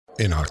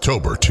In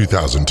October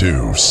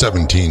 2002,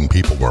 17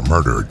 people were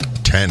murdered,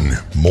 10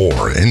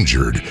 more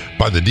injured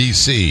by the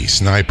DC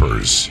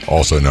Snipers,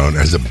 also known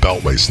as the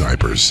Beltway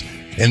Snipers.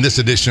 In this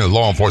edition of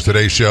Law Enforcement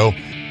Today show,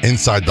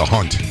 inside the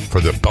hunt for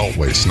the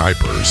Beltway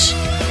Snipers.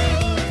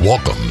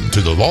 Welcome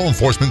to the Law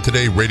Enforcement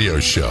Today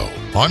radio show.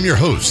 I'm your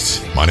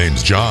host. My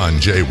name's John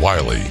J.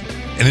 Wiley.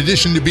 In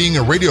addition to being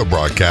a radio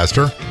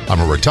broadcaster,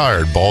 I'm a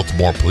retired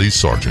Baltimore police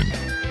sergeant.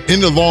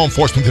 In the Law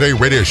Enforcement Today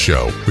radio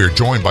show, we are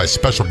joined by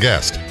special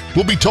guests.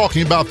 We'll be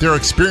talking about their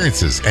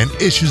experiences and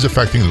issues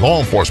affecting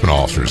law enforcement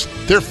officers,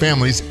 their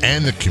families,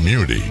 and the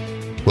community.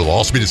 We'll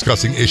also be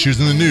discussing issues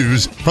in the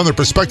news from the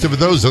perspective of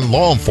those in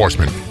law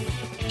enforcement.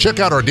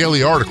 Check out our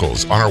daily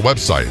articles on our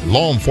website,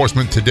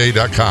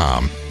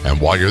 lawenforcementtoday.com.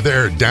 And while you're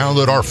there,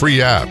 download our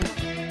free app.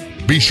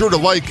 Be sure to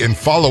like and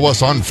follow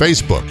us on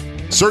Facebook.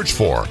 Search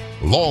for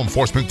Law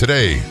Enforcement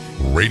Today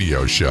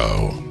Radio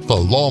Show. The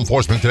Law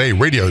Enforcement Today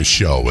Radio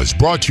Show is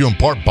brought to you in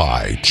part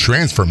by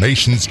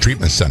Transformations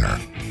Treatment Center.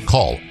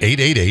 Call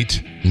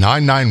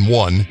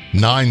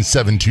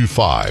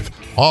 888-991-9725.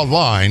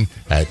 Online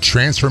at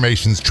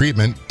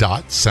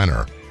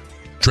transformationstreatment.center.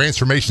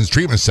 Transformations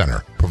Treatment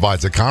Center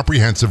provides a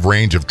comprehensive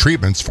range of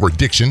treatments for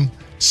addiction,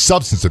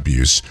 substance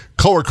abuse,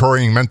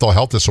 co-occurring mental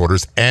health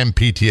disorders, and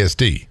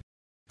PTSD.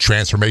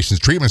 Transformations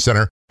Treatment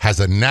Center has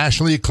a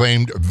nationally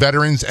acclaimed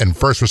veterans and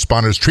first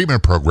responders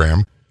treatment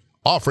program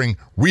offering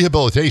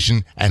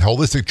rehabilitation and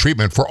holistic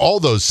treatment for all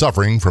those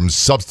suffering from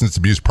substance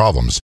abuse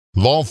problems.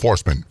 Law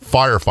enforcement,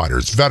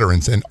 firefighters,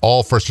 veterans, and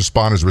all first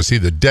responders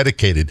receive the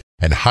dedicated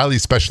and highly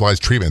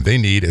specialized treatment they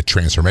need at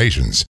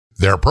Transformations.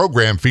 Their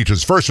program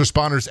features first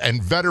responders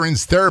and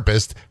veterans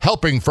therapists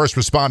helping first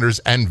responders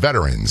and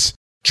veterans.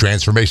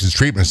 Transformations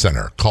Treatment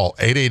Center. Call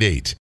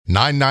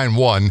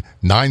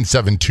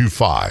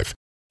 888-991-9725.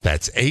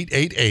 That's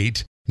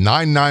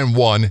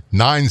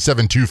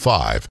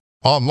 888-991-9725.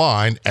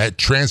 Online at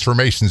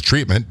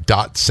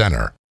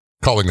transformationstreatment.center.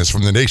 Calling us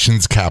from the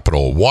nation's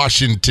capital,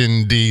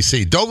 Washington,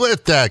 D.C. Don't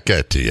let that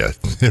get to you.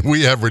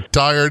 We have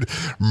retired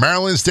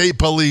Maryland State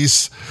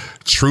Police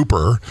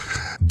Trooper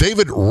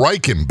David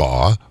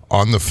Reichenbaugh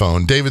on the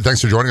phone. David,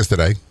 thanks for joining us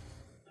today.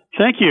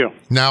 Thank you.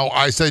 Now,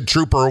 I said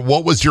Trooper,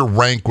 what was your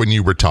rank when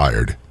you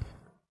retired?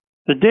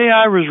 The day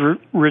I was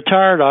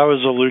retired, I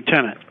was a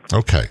lieutenant.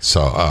 Okay,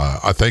 so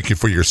I thank you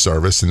for your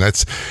service. And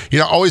that's, I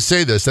always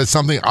say this, that's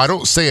something I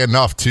don't say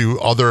enough to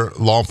other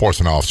law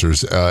enforcement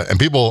officers. And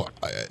people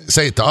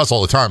say it to us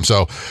all the time.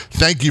 So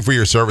thank you for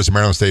your service,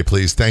 Maryland State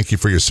Police. Thank you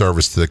for your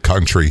service to the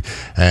country.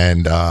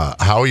 And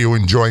how are you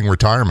enjoying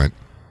retirement?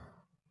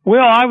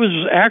 Well, I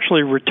was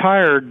actually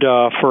retired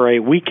for a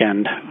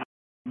weekend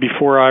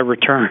before I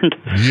returned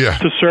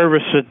to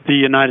service at the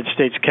United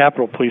States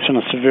Capitol Police in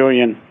a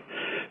civilian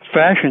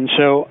fashion.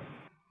 So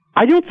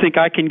I don't think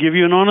I can give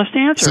you an honest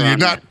answer. So you're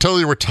not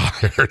totally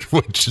retired,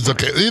 which is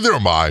okay. Neither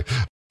am I.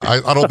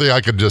 I don't think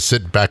I could just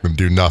sit back and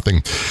do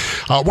nothing.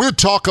 We're going to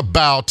talk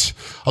about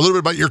a little bit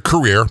about your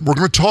career. We're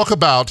going to talk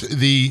about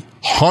the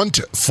hunt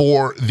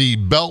for the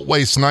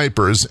Beltway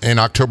Snipers in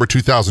October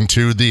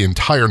 2002. The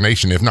entire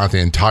nation, if not the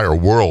entire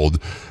world,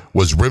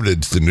 was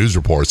riveted to the news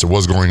reports of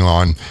what's going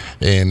on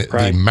in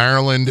the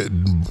Maryland,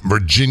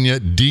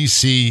 Virginia,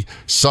 D.C.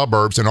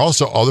 suburbs, and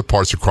also other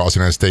parts across the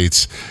United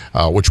States,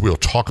 which we'll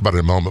talk about in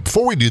a moment.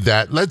 Before we do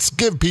that, let's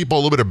give people a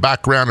little bit of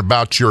background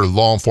about your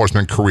law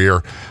enforcement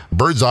career,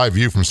 bird's eye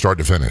view from start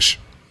to finish.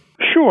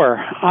 Sure.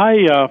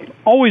 I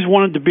always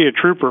wanted to be a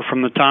trooper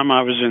from the time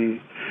I was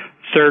in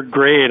third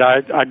grade.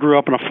 I grew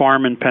up on a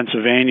farm in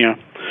Pennsylvania,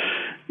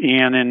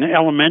 and in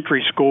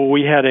elementary school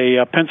we had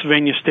a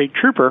Pennsylvania state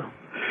trooper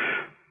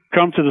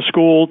come to the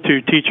school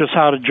to teach us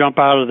how to jump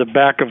out of the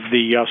back of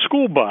the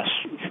school bus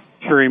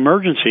for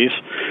emergencies.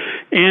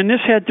 And this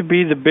had to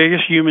be the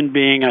biggest human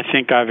being I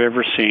think I've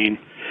ever seen.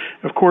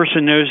 Of course,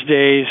 in those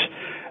days,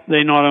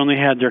 they not only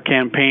had their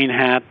campaign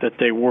hat that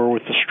they wore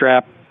with the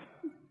strap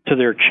to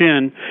their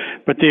chin,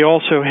 but they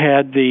also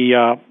had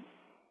the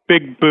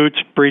big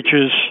boots,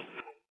 breeches,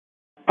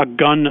 a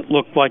gun that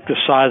looked like the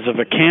size of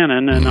a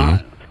cannon. And,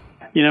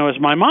 as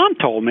my mom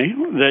told me,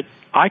 that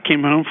I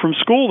came home from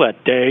school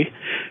that day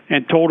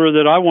and told her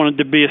that I wanted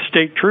to be a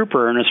state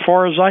trooper. And as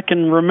far as I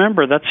can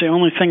remember, that's the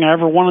only thing I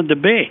ever wanted to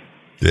be.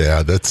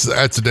 Yeah, that's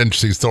an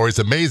interesting story. It's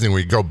amazing.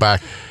 We go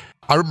back.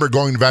 I remember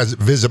going to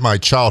visit my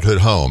childhood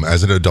home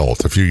as an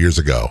adult a few years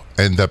ago.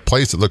 And the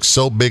place that looked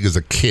so big as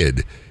a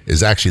kid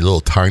is actually a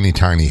little tiny,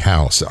 tiny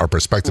house. Our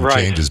perspective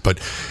changes. But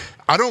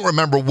I don't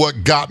remember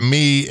what got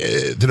me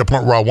to the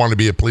point where I wanted to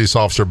be a police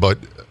officer, but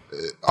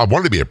I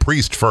wanted to be a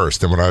priest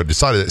first. And when I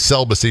decided that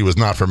celibacy was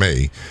not for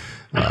me,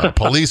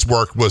 police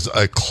work was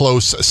a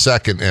close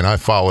second, and I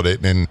followed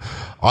it, and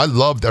I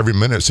loved every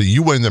minute. So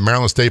you went in the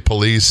Maryland State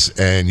Police,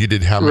 and you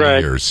did how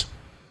many years?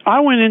 I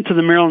went into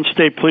the Maryland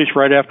State Police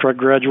right after I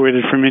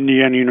graduated from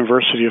Indiana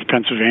University of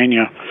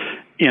Pennsylvania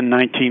in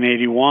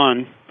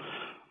 1981.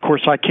 Of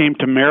course, I came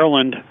to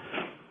Maryland,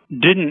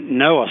 didn't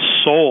know a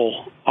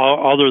soul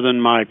other than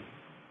my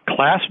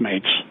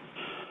classmates.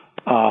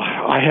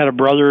 I had a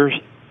brother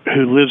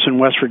who lives in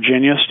West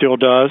Virginia, still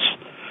does.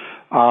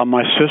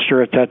 My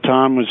sister at that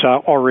time was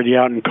already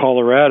out in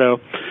Colorado.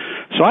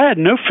 So I had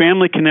no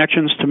family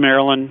connections to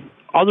Maryland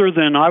other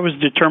than I was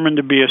determined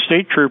to be a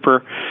state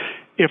trooper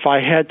if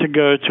I had to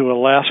go to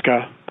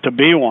Alaska to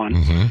be one.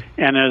 Mm-hmm.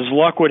 And as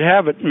luck would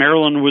have it,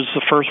 Maryland was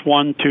the first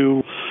one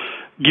to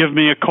give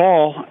me a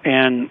call,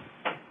 and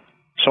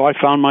so I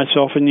found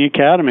myself in the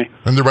academy.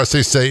 And the rest,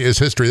 they say, is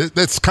history.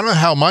 That's kind of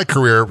how my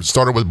career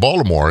started with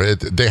Baltimore.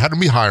 They had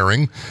me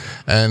hiring,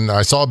 and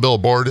I saw a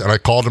billboard, and I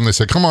called them. They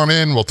said, come on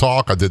in, we'll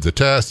talk. I did the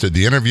test, did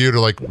the interview.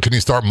 They're like, can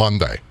you start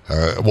Monday?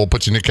 We'll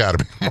put you in the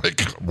academy. I'm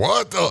like,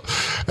 what?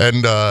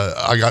 And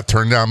I got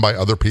turned down by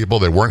other people.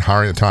 They weren't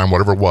hiring at the time,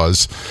 whatever it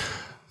was.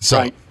 So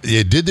right.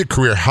 You did the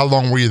career. How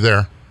long were you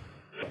there?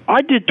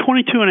 I did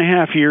 22 and a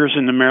half years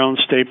in the Maryland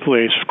State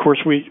Police. Of course,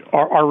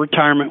 our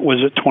retirement was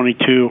at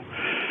 22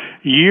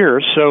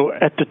 years. So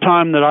at the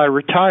time that I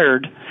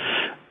retired,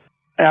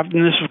 and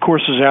this, of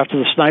course, is after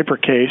the sniper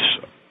case,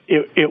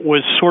 it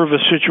was sort of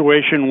a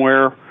situation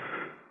where,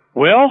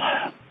 well,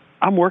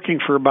 I'm working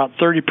for about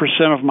 30%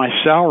 of my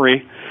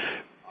salary.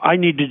 I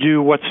need to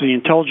do what's the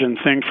intelligent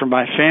thing for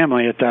my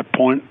family at that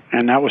point,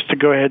 and that was to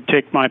go ahead and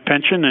take my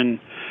pension and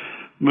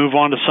move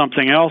on to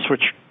something else,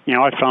 which,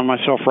 I found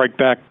myself right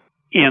back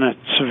in a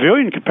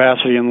civilian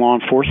capacity in law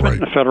enforcement in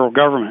the federal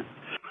government.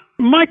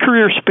 My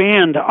career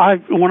spanned,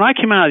 when I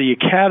came out of the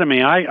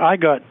academy, I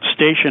got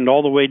stationed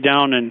all the way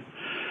down in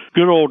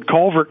good old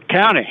Colbert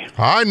County.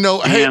 I know.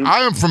 Hey, I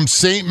am from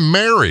St.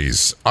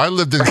 Mary's. I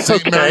lived in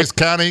St. Mary's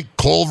County,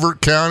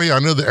 Colbert County. I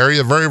know the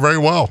area very, very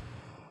well.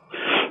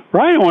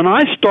 Right. When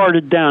I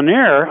started down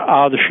there,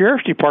 the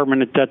sheriff's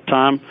department at that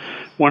time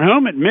went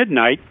home at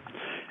midnight,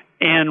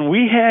 and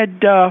we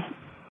had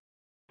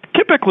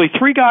typically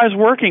 3 guys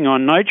working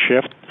on night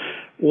shift.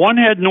 One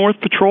had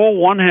North Patrol,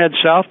 one had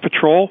South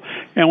Patrol,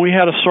 and we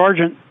had a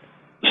sergeant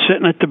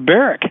sitting at the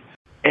barrack.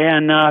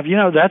 And,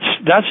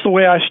 that's the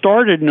way I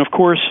started. And, of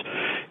course,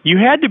 you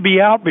had to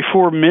be out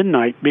before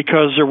midnight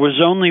because there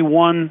was only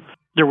one.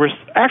 There was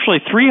actually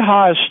 3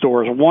 Haas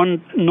stores,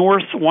 one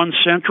north, one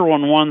central,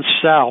 and one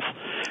south.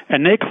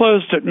 And they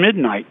closed at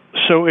midnight.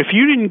 So if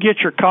you didn't get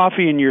your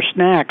coffee and your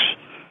snacks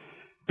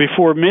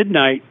before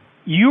midnight,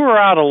 you were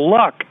out of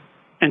luck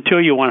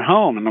until you went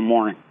home in the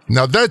morning.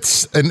 Now,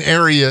 that's an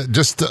area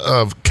just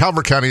of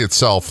Calvert County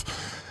itself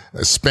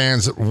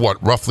spans,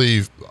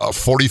 roughly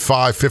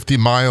 45, 50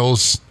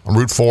 miles on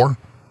Route 4?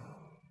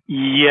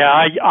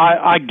 Yeah,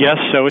 I guess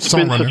so. It's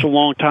been such a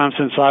long time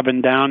since I've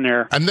been down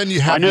there. And then you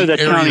have I know that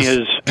county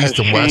has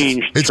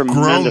changed it's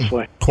tremendously.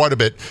 Grown quite a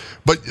bit.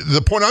 But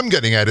the point I'm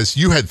getting at is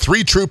you had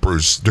 3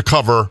 troopers to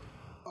cover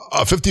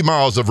 50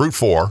 miles of Route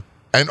 4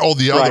 and all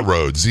the other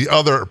roads, the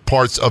other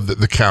parts of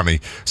the county.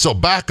 So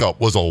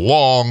backup was a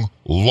long,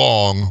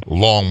 long,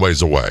 long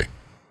ways away.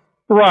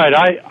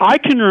 Right. I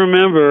can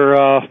remember,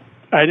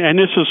 and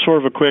this is sort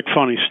of a quick,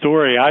 funny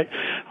story.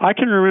 I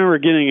can remember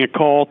getting a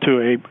call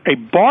to a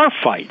bar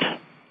fight.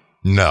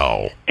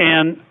 No.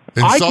 And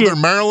in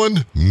Southern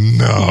Maryland?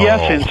 No.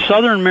 Yes, in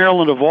Southern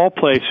Maryland of all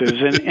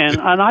places.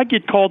 And I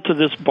get called to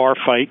this bar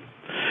fight.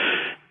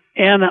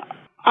 And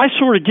I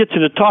sort of get to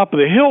the top of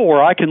the hill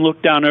where I can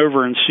look down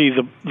over and see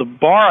the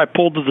bar. I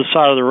pulled to the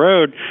side of the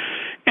road,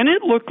 and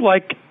it looked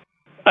like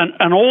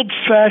an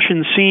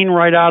old-fashioned scene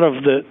right out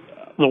of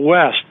the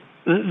West.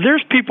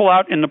 There's people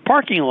out in the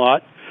parking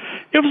lot.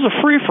 It was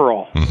a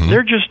free-for-all. Mm-hmm.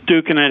 They're just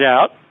duking it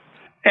out.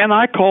 And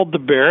I called the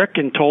barrack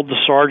and told the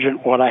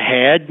sergeant what I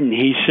had, and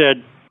he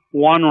said,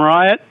 1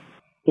 riot,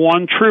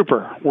 1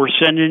 trooper. We're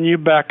sending you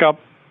back up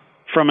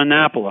from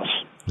Annapolis.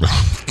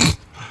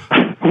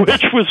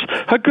 Which was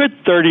a good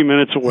 30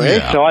 minutes away.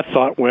 Yeah. So I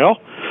thought, well,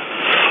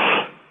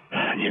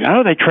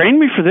 they trained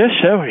me for this,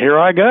 so here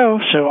I go.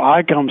 So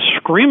I come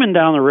screaming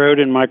down the road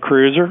in my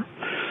cruiser,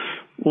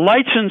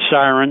 lights and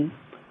siren,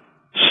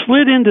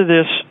 slid into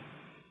this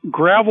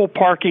gravel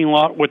parking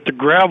lot with the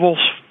gravel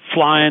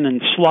flying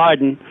and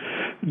sliding,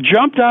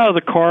 jumped out of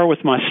the car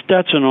with my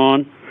Stetson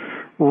on,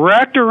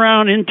 racked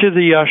around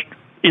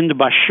into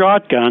my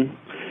shotgun,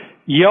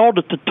 yelled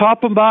at the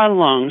top of my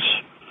lungs,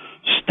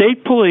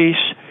 State Police,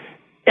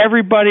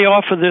 everybody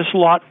off of this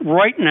lot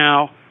right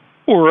now,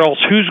 or else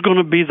who's going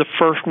to be the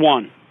first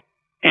one?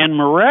 And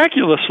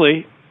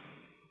miraculously,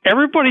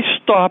 everybody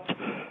stopped,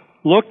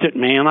 looked at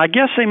me, and I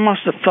guess they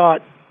must have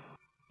thought,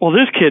 well,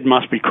 this kid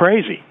must be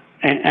crazy,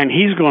 and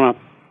he's going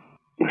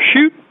to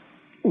shoot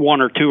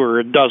 1 or 2 or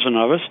a dozen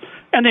of us,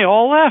 and they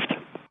all left.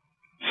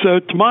 So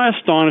to my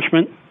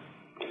astonishment,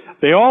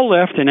 they all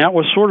left, and that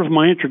was sort of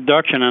my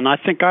introduction, and I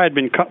think I had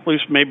been cut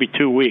loose maybe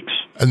 2 weeks.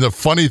 And the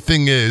funny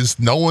thing is,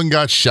 no one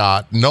got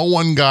shot, no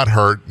one got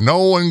hurt,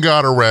 no one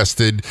got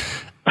arrested,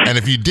 and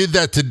if you did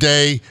that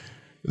today,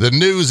 the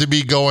news would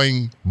be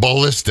going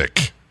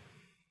ballistic.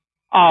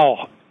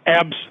 Oh,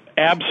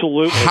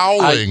 absolutely.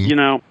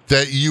 Howling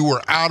that you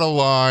were out of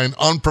line,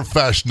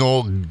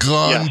 unprofessional,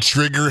 gun,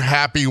 trigger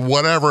happy,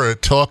 whatever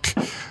it took.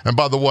 And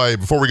by the way,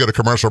 before we go to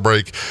commercial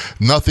break,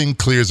 nothing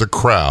clears a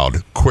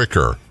crowd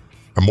quicker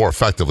and more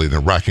effectively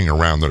than racking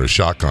around in a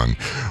shotgun.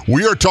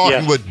 We are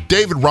talking with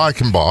David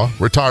Reichenbaugh,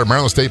 retired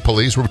Maryland State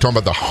Police. We're talking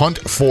about the hunt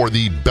for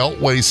the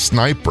Beltway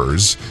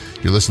snipers.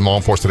 You're listening to Law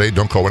Enforcement Today.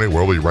 Don't go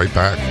anywhere. We'll be right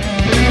back.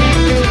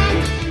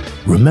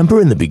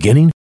 Remember in the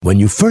beginning, when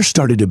you first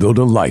started to build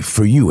a life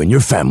for you and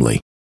your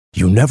family,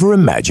 you never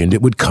imagined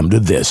it would come to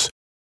this.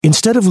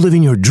 Instead of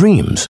living your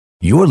dreams,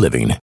 you're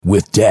living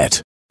with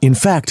debt. In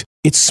fact,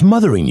 it's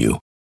smothering you.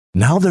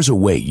 Now there's a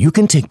way you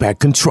can take back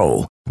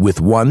control with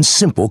one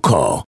simple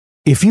call.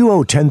 If you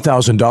owe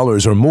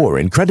 $10,000 or more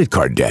in credit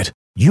card debt,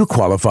 you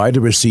qualify to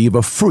receive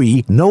a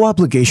free,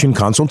 no-obligation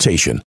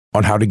consultation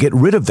on how to get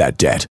rid of that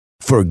debt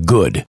for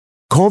good.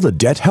 Call the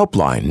Debt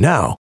Helpline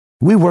now.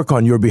 We work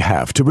on your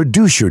behalf to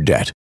reduce your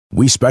debt.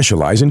 We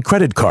specialize in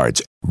credit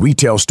cards,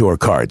 retail store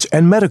cards,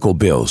 and medical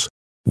bills.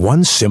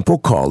 One simple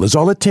call is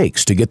all it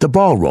takes to get the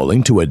ball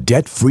rolling to a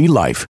debt-free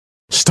life.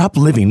 Stop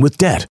living with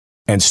debt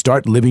and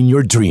start living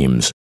your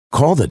dreams.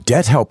 Call the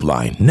Debt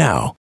Helpline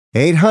now.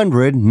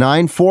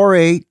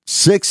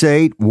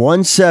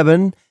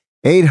 800-948-6817.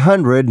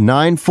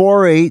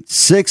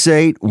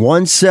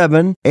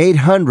 800-948-6817.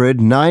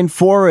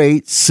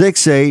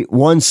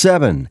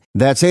 800-948-6817.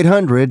 That's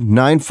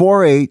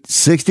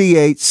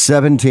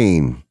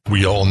 800-948-6817.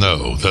 We all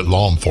know that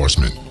law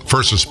enforcement,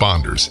 first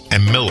responders,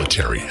 and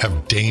military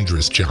have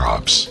dangerous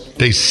jobs.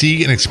 They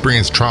see and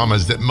experience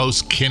traumas that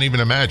most can't even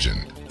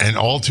imagine. And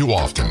all too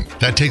often,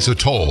 that takes a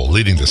toll,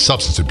 leading to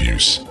substance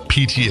abuse,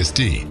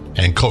 PTSD,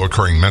 and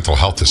co-occurring mental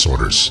health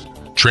disorders.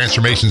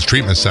 Transformations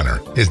Treatment Center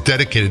is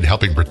dedicated to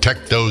helping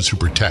protect those who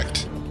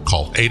protect.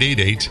 Call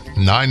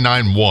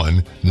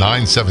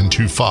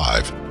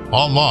 888-991-9725.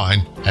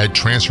 Online at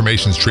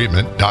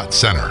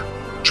transformationstreatment.center.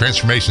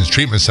 Transformations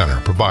Treatment Center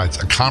provides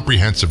a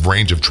comprehensive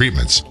range of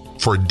treatments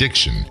for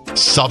addiction,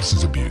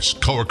 substance abuse,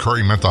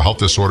 co-occurring mental health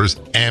disorders,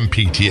 and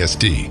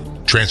PTSD.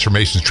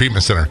 Transformations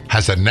Treatment Center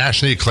has a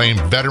nationally acclaimed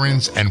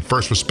veterans and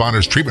first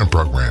responders treatment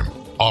program,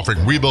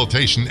 offering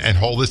rehabilitation and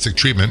holistic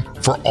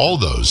treatment for all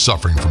those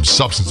suffering from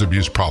substance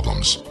abuse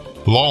problems.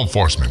 Law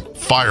enforcement,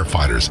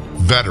 firefighters,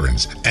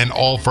 veterans, and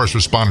all first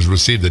responders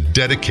receive the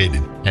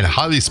dedicated and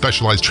highly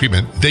specialized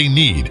treatment they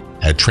need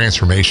at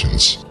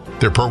Transformations.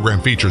 Their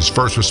program features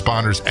first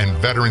responders and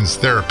veterans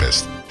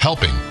therapists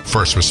helping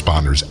first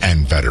responders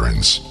and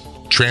veterans.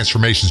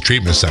 Transformations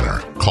Treatment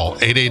Center. Call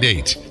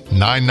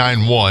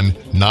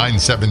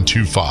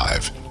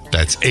 888-991-9725.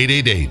 That's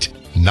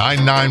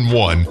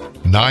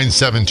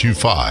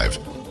 888-991-9725.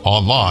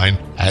 Online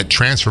at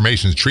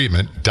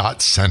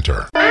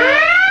transformationstreatment.center.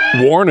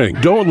 Warning,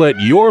 don't let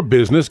your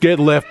business get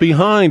left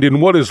behind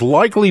in what is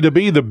likely to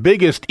be the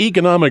biggest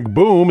economic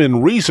boom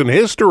in recent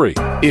history.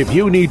 If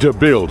you need to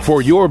build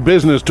for your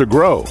business to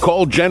grow,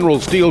 call General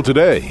Steel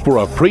today for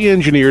a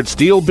pre-engineered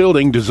steel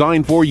building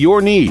designed for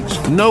your needs.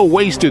 No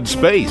wasted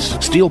space.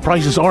 Steel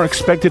prices are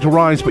expected to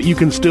rise, but you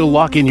can still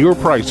lock in your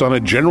price on a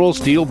General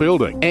Steel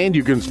building. And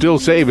you can still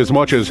save as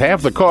much as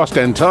half the cost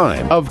and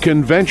time of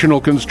conventional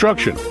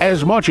construction.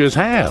 As much as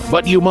half.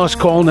 But you must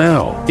call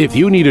now. If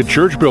you need a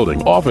church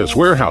building, office,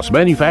 warehouse,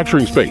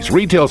 manufacturing space,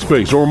 retail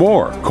space, or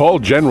more, call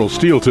General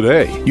Steel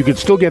today. You can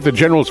still get the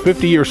General's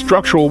 50-year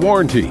structural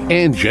warranty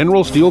and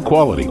General Steel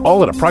quality,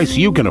 all at a price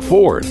you can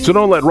afford. So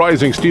don't let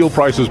rising steel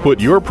prices put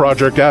your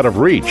project out of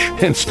reach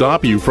and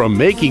stop you from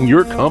making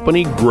your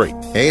company great.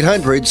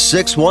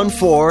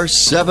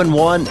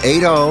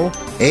 800-614-7180.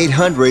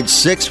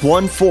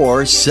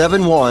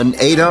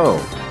 800-614-7180.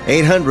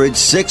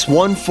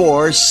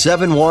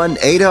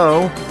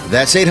 800-614-7180.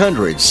 That's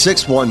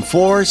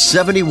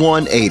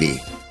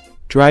 800-614-7180.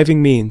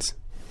 Driving means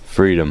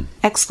freedom,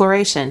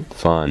 exploration,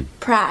 fun,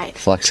 pride,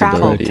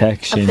 flexibility,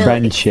 protection, ability,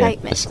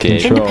 friendship,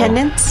 escape,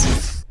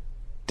 independence.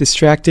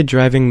 Distracted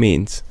driving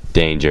means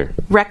danger,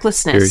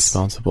 recklessness,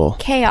 irresponsible,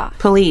 chaos,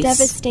 police,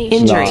 devastation,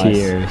 injury,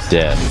 tears,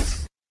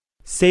 death.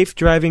 Safe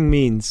driving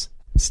means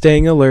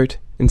staying alert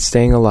and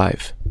staying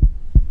alive.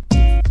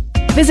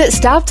 Visit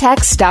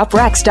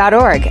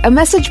StopTextStopWrecks.org, a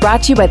message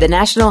brought to you by the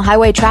National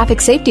Highway Traffic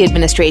Safety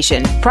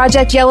Administration,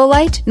 Project Yellow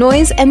Light,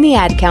 Noise, and the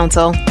Ad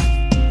Council.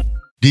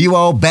 Do you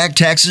owe back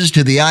taxes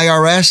to the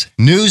IRS?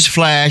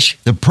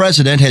 Newsflash, the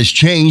president has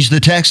changed the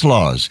tax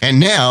laws, and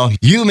now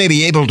you may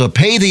be able to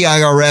pay the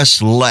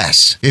IRS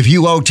less. If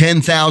you owe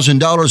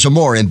 $10,000 or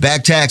more in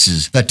back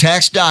taxes, the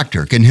Tax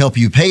Doctor can help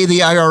you pay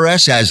the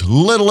IRS as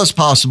little as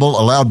possible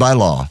allowed by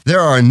law. There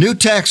are new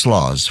tax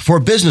laws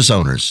for business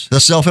owners, the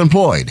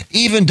self-employed,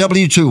 even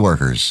W-2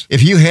 workers.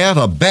 If you have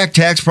a back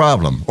tax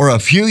problem or a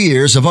few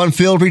years of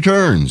unfilled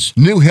returns,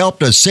 new help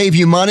to save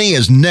you money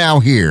is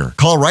now here.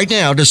 Call right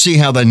now to see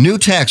how the new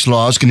tax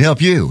laws can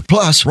help you.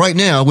 Plus, right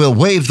now, we'll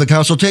waive the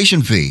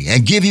consultation fee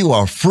and give you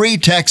a free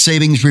tax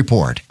savings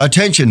report.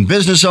 Attention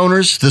business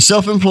owners, the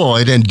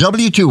self-employed, and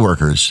W-2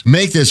 workers.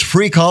 Make this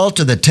free call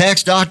to the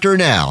Tax Doctor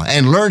now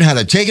and learn how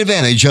to take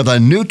advantage of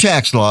the new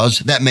tax laws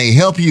that may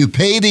help you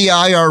pay the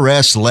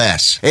IRS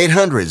less.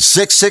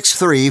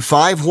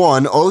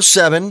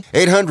 800-663-5107.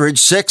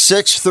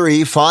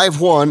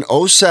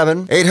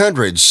 800-663-5107.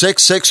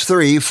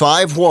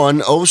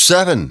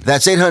 800-663-5107.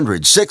 That's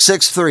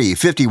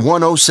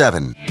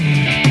 800-663-5107.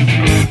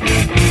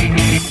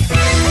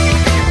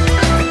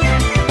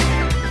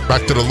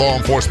 Back to the Law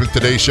Enforcement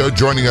Today show.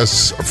 Joining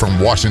us from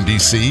Washington,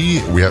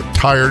 D.C., we have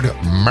retired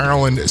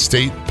Maryland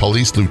State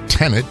Police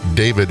Lieutenant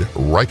David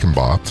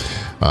Reichenbach,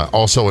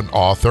 also an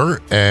author.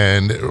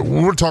 And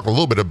we're going to talk a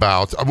little bit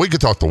about, we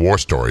could talk the war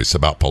stories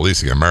about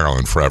policing in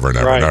Maryland forever and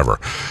ever and ever.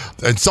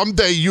 And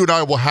someday you and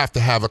I will have to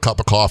have a cup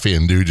of coffee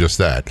and do just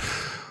that.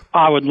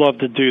 I would love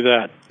to do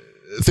that.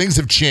 Things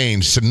have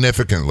changed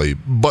significantly,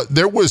 but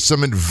there was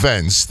some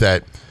events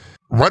that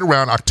right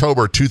around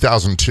October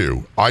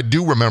 2002, I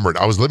do remember it.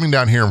 I was living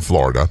down here in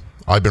Florida.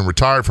 I've been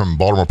retired from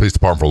Baltimore Police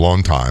Department for a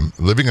long time,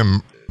 living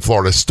in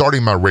Florida,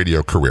 starting my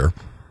radio career.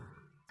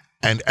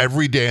 And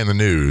every day in the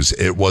news,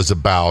 it was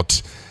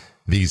about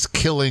these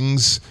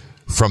killings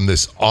from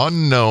this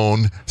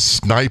unknown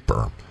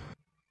sniper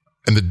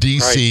in the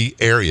D.C.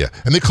 area.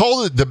 And they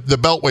call it the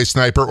Beltway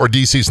sniper or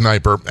D.C.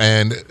 sniper.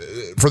 And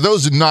for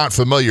those who are not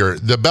familiar,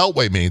 the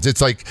Beltway means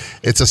it's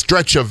a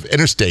stretch of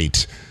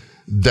interstate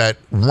that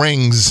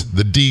rings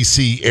the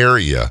D.C.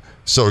 area.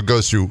 So it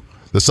goes through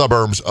the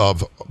suburbs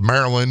of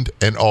Maryland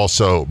and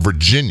also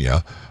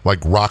Virginia, like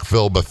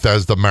Rockville,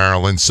 Bethesda,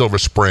 Maryland, Silver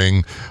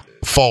Spring,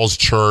 Falls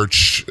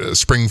Church,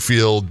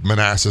 Springfield,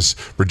 Manassas,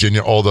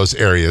 Virginia, all those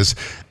areas.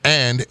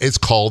 And it's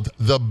called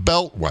the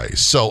Beltway.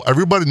 So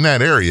everybody in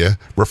that area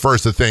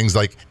refers to things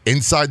like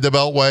inside the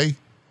Beltway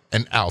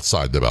and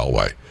outside the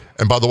Beltway.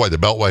 And by the way, the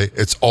Beltway,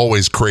 it's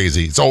always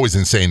crazy. It's always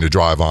insane to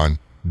drive on.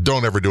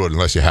 Don't ever do it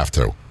unless you have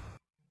to.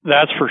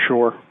 That's for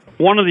sure.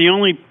 One of the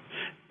only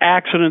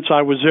accidents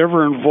I was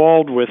ever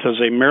involved with as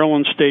a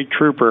Maryland State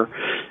Trooper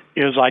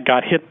is I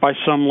got hit by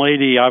some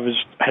lady. I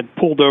had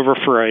pulled over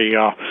for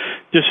a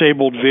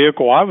disabled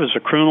vehicle. I was a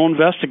criminal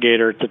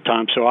investigator at the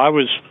time, so I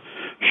was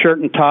shirt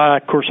and tie.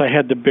 Of course, I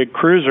had the big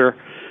cruiser,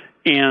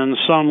 and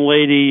some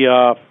lady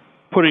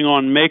putting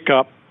on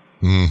makeup,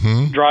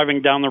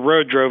 driving down the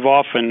road, drove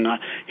off and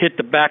hit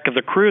the back of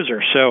the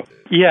cruiser. So,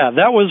 yeah,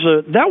 that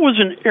was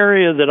an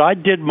area that I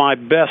did my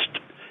best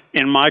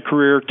in my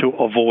career to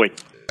avoid.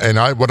 And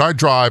when I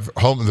drive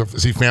home to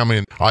see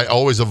family, I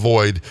always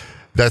avoid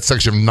that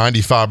section of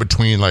 95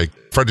 between like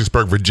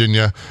Fredericksburg,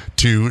 Virginia,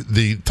 to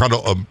the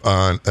tunnel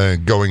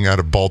going out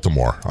of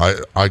Baltimore.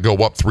 I go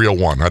up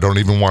 301. I don't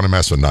even want to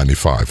mess with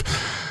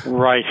 95.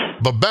 Right.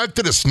 But back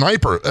to the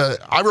sniper.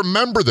 I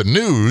remember the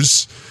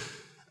news,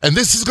 and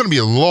this is going to be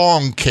a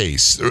long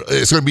case.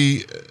 It's going to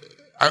be.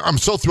 I'm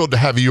so thrilled to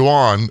have you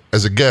on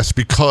as a guest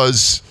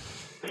because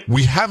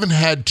we haven't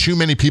had too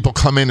many people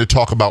come in to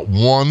talk about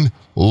one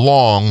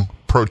long,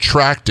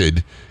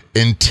 protracted,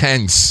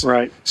 intense,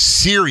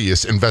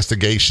 serious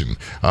investigation.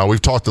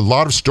 We've talked a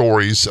lot of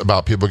stories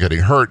about people getting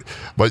hurt,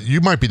 but you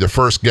might be the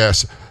first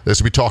guest that's going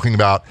to be talking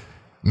about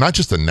not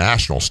just a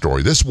national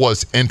story. This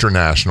was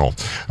international.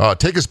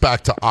 Take us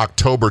back to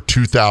October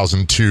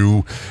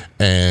 2002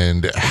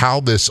 and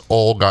how this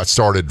all got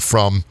started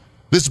from,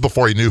 this is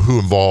before you knew who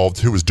involved,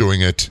 who was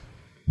doing it,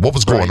 what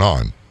was going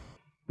on.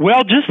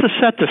 Well, just to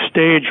set the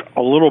stage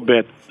a little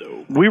bit,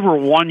 we were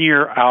 1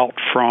 year out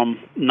from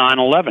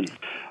 9/11.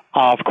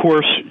 Of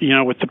course,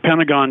 with the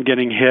Pentagon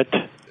getting hit,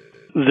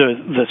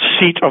 the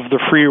seat of the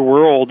free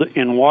world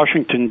in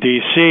Washington,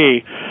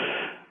 D.C.,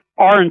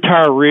 our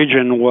entire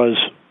region was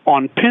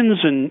on pins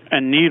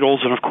and needles.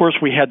 And, of course,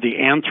 we had the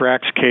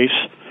anthrax case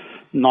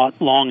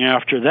not long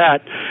after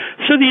that.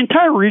 So the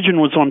entire region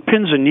was on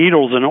pins and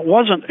needles, and it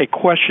wasn't a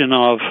question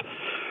of,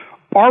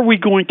 are we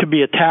going to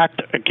be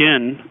attacked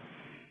again,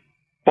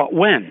 but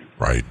when?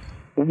 Right.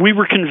 We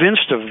were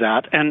convinced of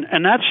that,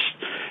 and that's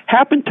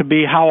happened to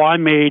be how I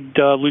made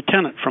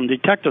lieutenant from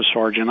detective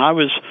sergeant. I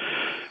was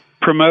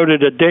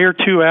promoted a day or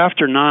two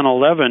after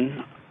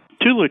 9/11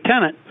 to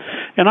lieutenant,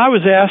 and I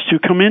was asked to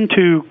come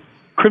into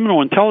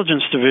Criminal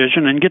Intelligence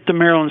Division and get the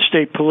Maryland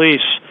State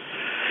Police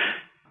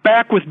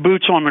back with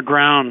boots on the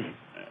ground,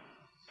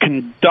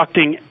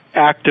 conducting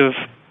active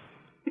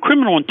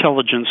criminal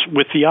intelligence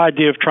with the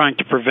idea of trying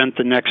to prevent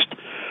the next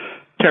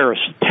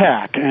terrorist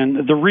attack.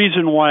 And the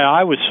reason why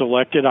I was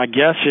selected, I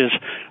guess, is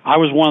I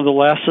was one of the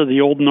last of the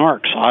old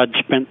narcs. I'd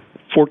spent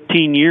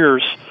 14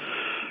 years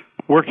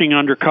working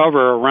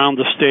undercover around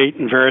the state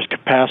in various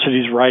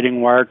capacities,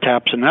 writing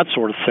wiretaps and that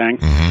sort of thing.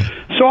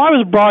 So I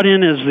was brought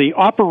in as the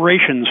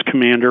operations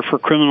commander for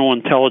criminal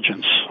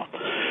intelligence.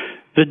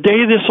 The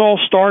day this all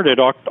started,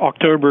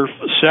 October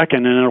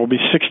 2nd, and it'll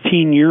be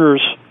 16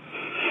 years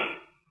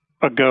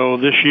ago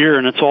this year,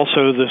 and it's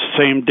also the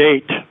same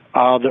date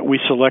that we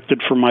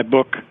selected for my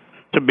book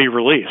to be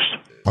released.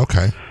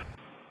 Okay.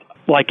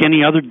 Like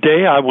any other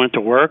day, I went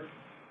to work,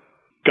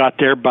 got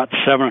there about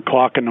 7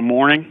 o'clock in the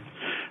morning.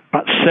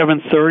 About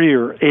 7:30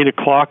 or 8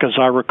 o'clock, as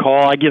I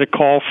recall, I get a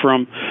call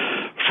from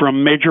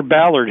Major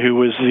Ballard, who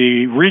was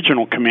the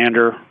regional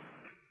commander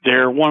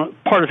there. One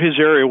part of his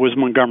area was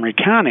Montgomery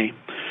County,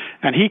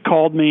 and he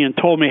called me and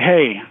told me,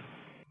 "Hey,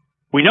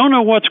 we don't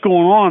know what's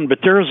going on, but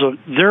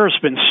there's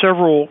been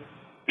several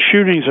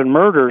shootings and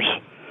murders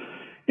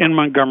in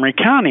Montgomery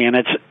County, and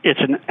it's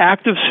an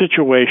active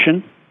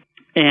situation,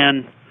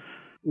 and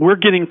we're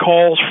getting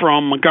calls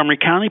from Montgomery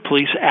County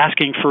Police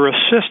asking for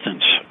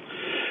assistance."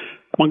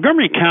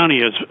 Montgomery County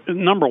is,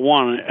 number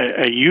one,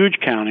 a huge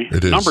county.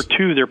 It is. Number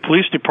two, their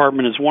police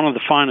department is one of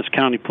the finest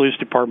county police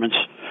departments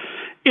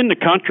in the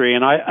country,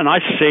 and I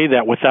say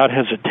that without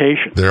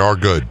hesitation. They are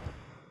good.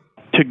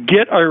 To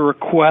get a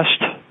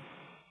request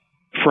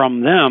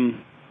from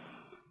them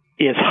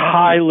is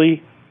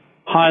highly,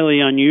 highly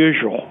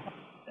unusual,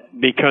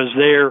 because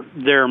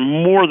they're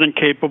more than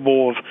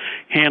capable of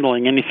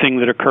handling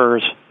anything that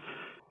occurs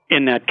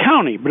in that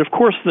county. But of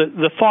course,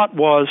 the thought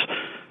was,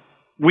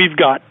 we've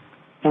got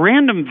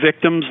random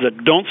victims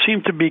that don't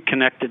seem to be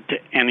connected to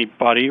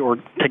anybody or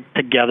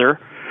together.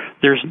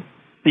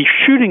 These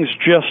shootings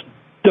just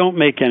don't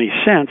make any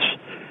sense,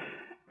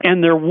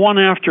 and they're one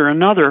after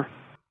another.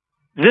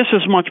 This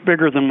is much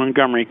bigger than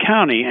Montgomery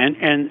County,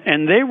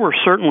 and they were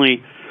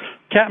certainly,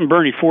 Captain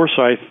Bernie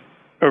Forsyth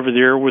over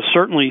there was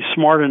certainly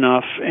smart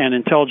enough and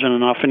intelligent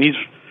enough, and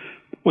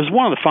was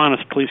one of the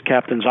finest police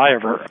captains I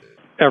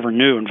ever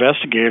knew,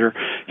 investigator.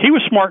 He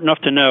was smart enough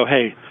to know,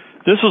 hey,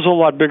 this is a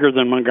lot bigger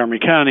than Montgomery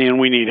County, and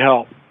we need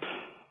help.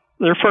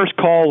 Their first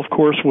call, of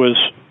course, was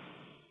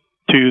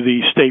to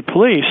the state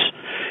police.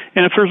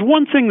 And if there's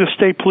one thing the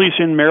state police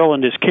in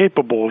Maryland is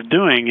capable of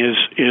doing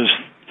is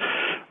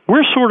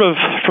we're sort of,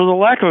 for the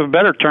lack of a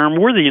better term,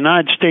 we're the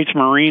United States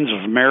Marines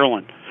of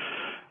Maryland.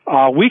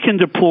 We can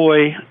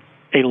deploy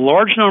a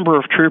large number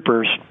of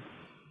troopers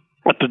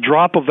at the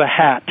drop of a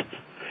hat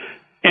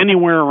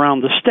anywhere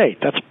around the state.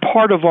 That's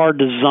part of our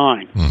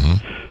design. Mm-hmm.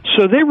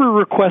 So they were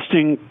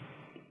requesting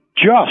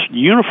just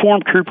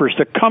uniformed troopers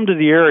to come to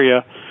the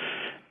area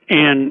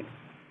and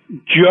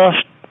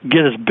just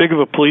get as big of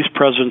a police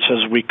presence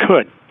as we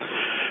could.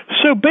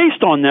 So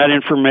based on that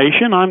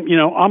information,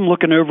 I'm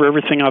looking over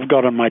everything I've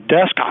got on my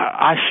desk.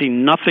 I see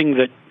nothing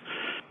that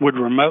would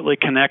remotely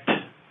connect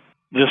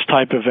this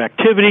type of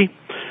activity.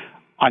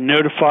 I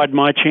notified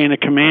my chain of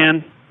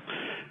command,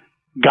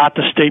 got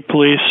the state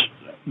police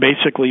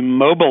basically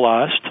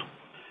mobilized,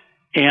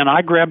 and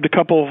I grabbed a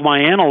couple of my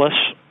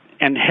analysts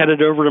and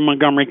headed over to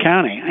Montgomery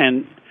County.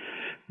 And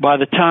by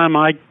the time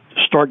I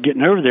start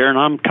getting over there, and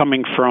I'm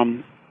coming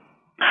from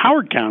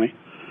Howard County,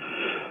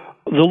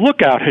 the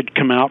lookout had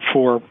come out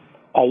for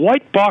a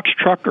white box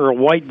truck or a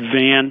white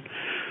van.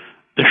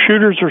 The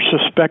shooters are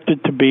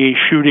suspected to be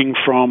shooting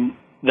from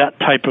that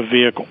type of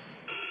vehicle.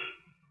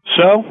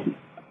 So,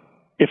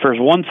 if there's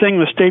one thing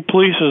the state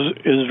police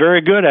is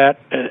very good at,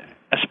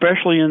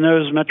 especially in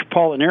those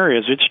metropolitan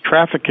areas, it's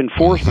traffic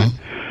enforcement.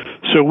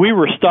 Mm-hmm. So we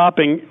were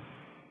stopping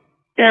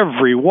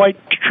every white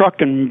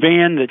truck and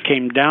van that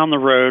came down the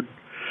road,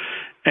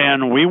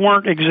 and we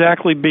weren't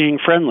exactly being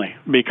friendly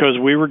because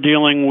we were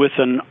dealing with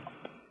an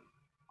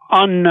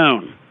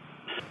unknown.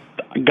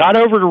 Got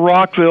over to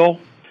Rockville,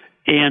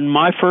 and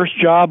my first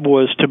job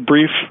was to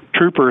brief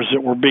troopers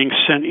that were being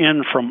sent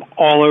in from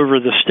all over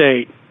the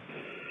state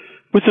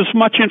with as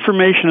much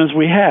information as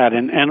we had.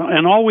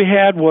 And all we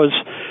had was,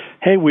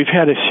 hey, we've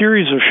had a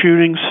series of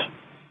shootings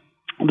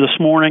this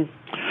morning.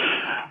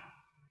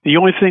 The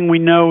only thing we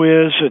know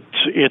is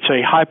it's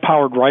a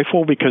high-powered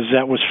rifle, because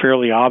that was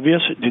fairly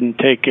obvious. It didn't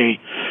take a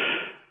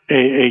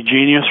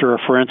genius or a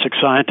forensic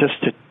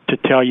scientist to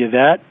tell you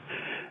that.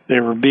 They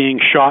were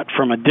being shot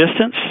from a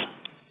distance.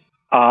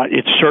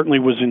 It certainly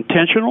was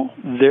intentional.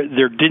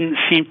 There didn't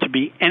seem to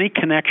be any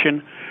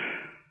connection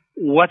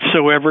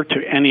whatsoever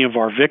to any of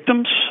our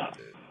victims.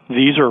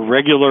 These are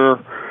regular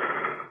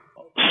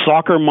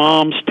soccer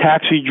moms,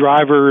 taxi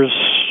drivers,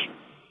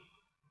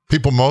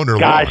 people mowing their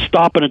guys lawn,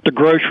 stopping at the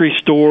grocery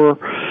store,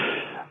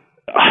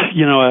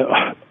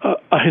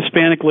 a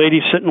Hispanic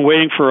lady sitting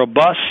waiting for a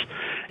bus.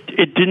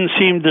 It didn't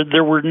seem that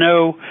there were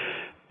no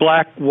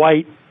black,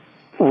 white,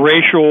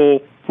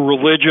 racial,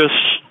 religious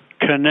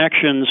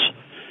connections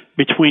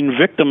between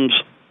victims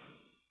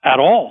at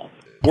all.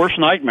 Worst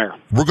nightmare.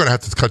 We're going to have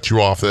to cut you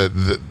off. We're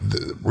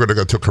going to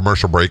go to a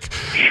commercial break.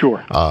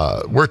 Sure.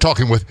 We're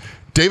talking with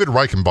David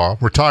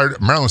Reichenbaugh, retired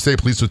Maryland State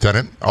Police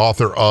Lieutenant,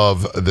 author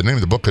of, the name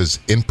of the book is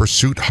In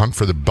Pursuit, Hunt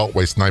for the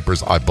Beltway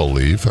Snipers, I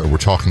believe. We're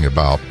talking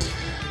about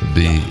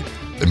the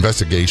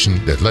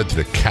investigation that led to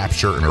the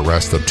capture and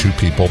arrest of 2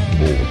 people.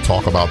 We'll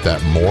talk about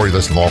that more. You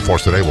listen to Law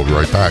Enforcement Today. We'll be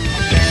right back.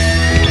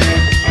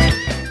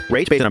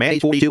 Rates based on a man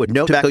age 42 with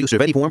no tobacco use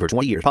of any form for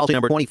 20 years. Policy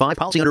number 25.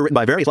 Policy underwritten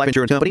by various life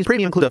insurance companies.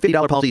 Premium include a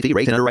 $50 policy fee.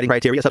 Rates and underwriting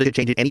criteria subject to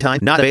change at any time.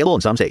 Not available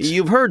in some states.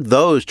 You've heard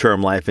those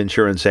term life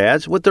insurance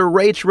ads with the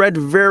rates read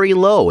very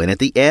low, and at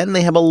the end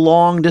they have a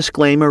long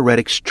disclaimer read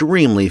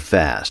extremely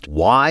fast.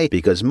 Why?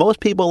 Because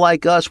most people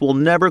like us will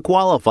never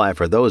qualify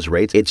for those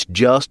rates. It's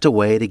just a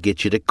way to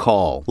get you to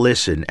call.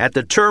 Listen, at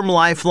the Term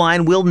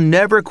Lifeline, we'll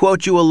never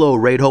quote you a low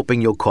rate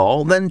hoping you'll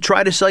call, then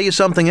try to sell you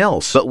something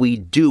else. But we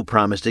do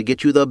promise to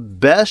get you the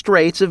best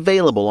rates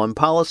available on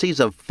policies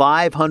of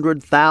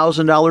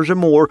 $500,000 or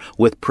more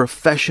with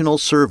professional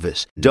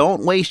service.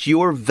 Don't waste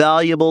your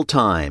valuable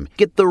time.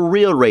 Get the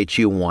real rates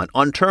you want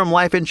on term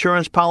life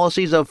insurance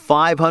policies of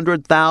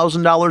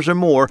 $500,000 or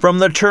more from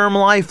the Term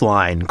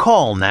Lifeline.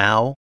 Call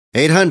now.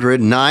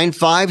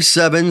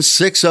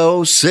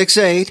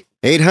 800-957-6068.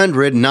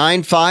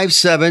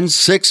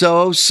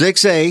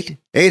 800-957-6068.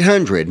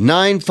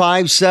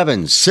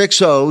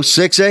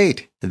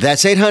 800-957-6068.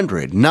 That's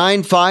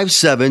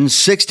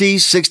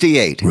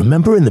 800-957-6068.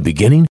 Remember in the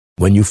beginning,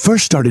 when you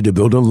first started to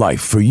build a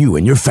life for you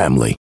and your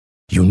family,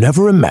 you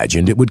never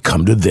imagined it would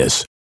come to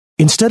this.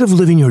 Instead of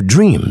living your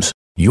dreams,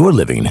 you're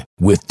living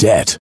with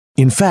debt.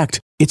 In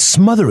fact, it's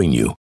smothering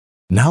you.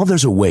 Now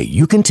there's a way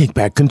you can take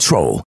back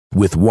control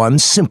with one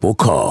simple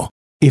call.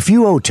 If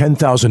you owe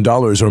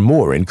 $10,000 or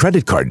more in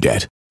credit card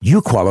debt,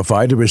 you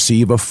qualify to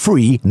receive a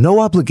free,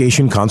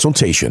 no-obligation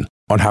consultation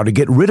on how to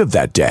get rid of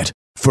that debt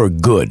for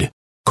good.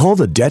 Call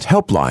the Debt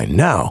Helpline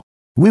now.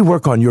 We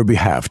work on your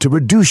behalf to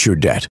reduce your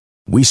debt.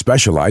 We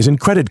specialize in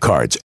credit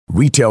cards,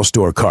 retail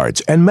store cards,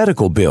 and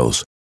medical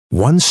bills.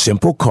 One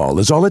simple call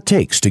is all it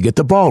takes to get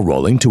the ball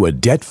rolling to a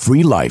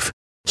debt-free life.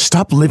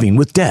 Stop living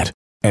with debt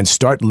and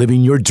start living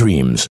your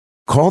dreams.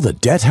 Call the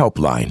Debt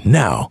Helpline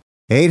now.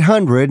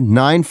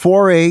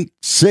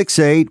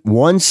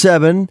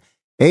 800-948-6817.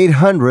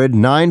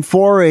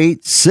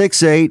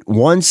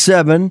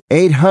 800-948-6817.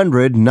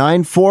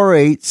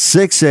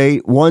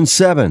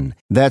 800-948-6817.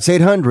 That's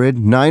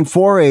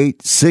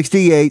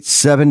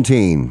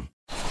 800-948-6817.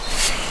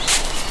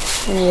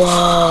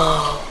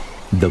 Whoa.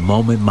 The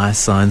moment my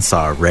son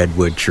saw a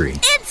redwood tree.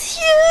 It's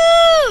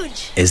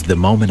huge! Is the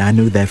moment I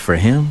knew that for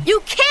him,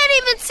 you can't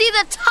even see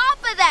the top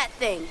of that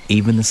thing.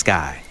 Even the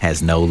sky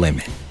has no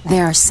limit.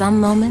 There are some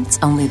moments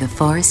only the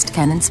forest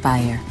can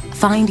inspire.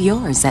 Find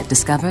yours at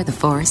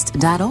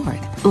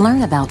discovertheforest.org.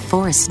 Learn about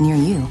forests near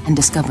you and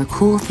discover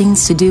cool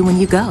things to do when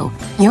you go.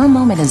 Your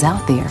moment is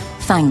out there.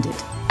 Find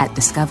it at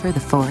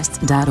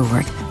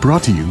discovertheforest.org.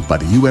 Brought to you by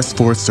the U.S.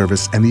 Forest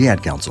Service and the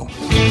Ad Council.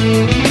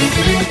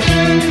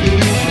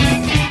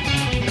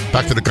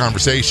 Back to the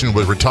conversation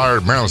with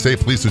retired Maryland State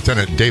Police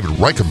Lieutenant David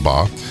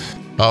Reichenbach.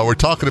 We're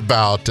talking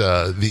about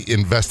the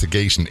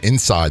investigation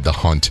inside the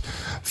hunt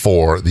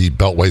for the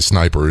Beltway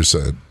snipers,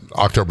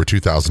 October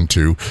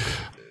 2002.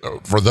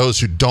 For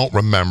those who don't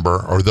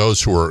remember, or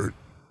those who are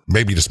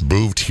maybe just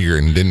moved here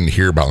and didn't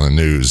hear about it in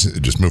the news,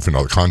 just moved to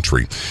another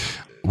country,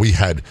 we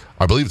had,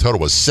 I believe the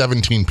total was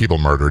 17 people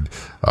murdered,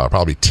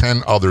 probably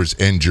 10 others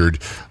injured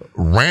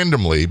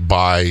randomly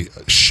by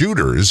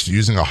shooters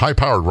using a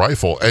high-powered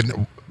rifle,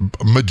 and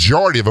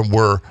majority of them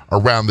were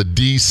around the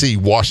D.C.,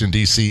 Washington,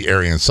 D.C.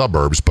 area and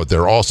suburbs, but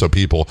there are also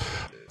people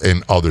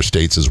in other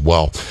states as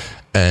well.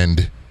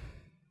 And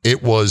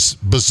it was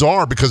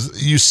bizarre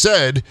because you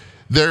said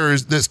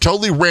there's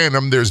totally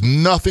random. There's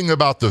nothing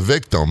about the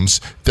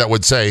victims that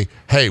would say,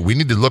 hey, we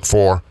need to look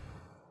for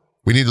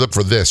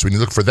this, we need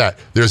to look for that.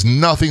 There's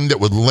nothing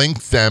that would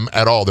link them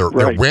at all. They're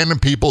random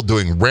people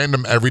doing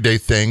random everyday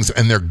things,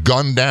 and they're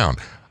gunned down.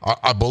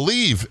 I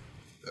believe,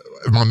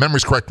 if my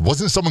memory's correct,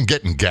 wasn't someone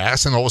getting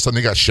gas and all of a sudden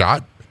they got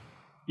shot?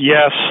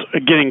 Yes,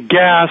 getting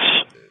gas,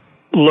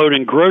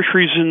 loading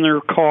groceries in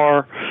their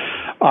car.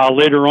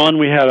 Later on,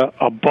 we had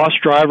a bus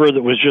driver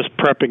that was just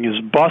prepping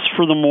his bus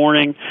for the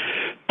morning.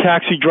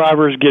 Taxi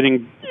drivers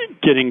getting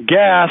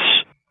gas.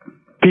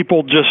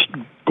 People just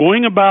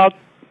going about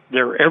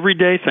their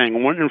everyday thing.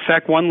 In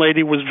fact, one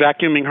lady was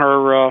vacuuming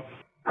her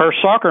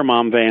soccer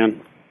mom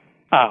van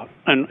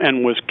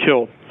and was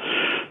killed.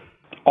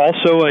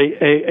 Also,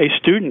 a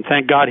student,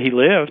 thank God he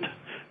lived,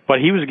 but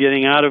he was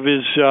getting out of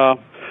his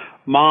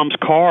mom's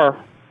car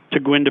to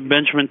go into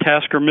Benjamin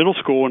Tasker Middle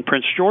School in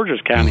Prince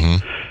George's County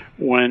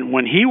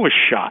when he was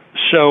shot.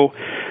 So,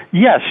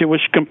 yes, it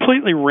was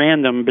completely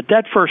random, but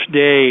that first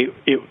day,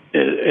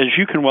 as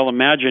you can well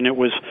imagine, it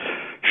was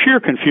sheer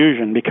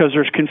confusion, because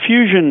there's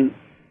confusion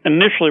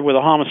initially with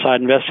a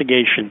homicide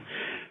investigation.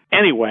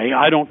 Anyway,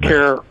 I don't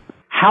care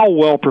how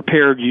well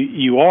prepared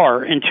you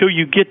are until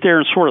you get there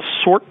and sort of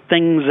sort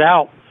things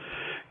out.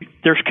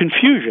 There's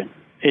confusion,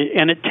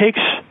 and it takes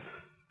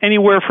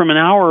anywhere from an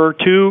hour or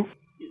two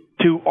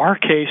to our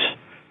case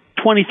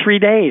 23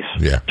 days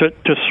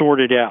to sort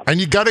it out.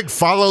 And you got to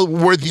follow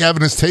where the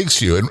evidence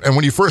takes you. And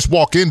when you first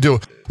walk into,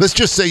 let's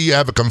just say you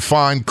have a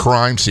confined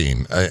crime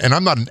scene, and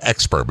I'm not an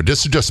expert, but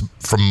this is just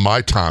from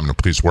my time in the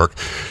police work.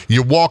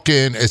 You walk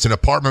in, it's an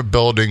apartment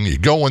building, you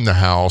go in the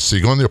house,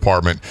 you go in the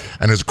apartment,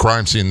 and there's a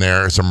crime scene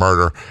there, it's a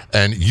murder,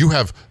 and you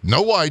have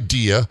no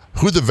idea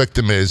who the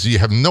victim is, you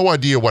have no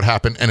idea what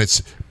happened, and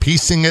it's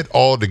piecing it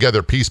all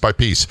together piece by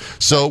piece.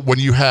 So when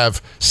you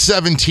have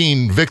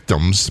 17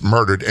 victims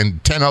murdered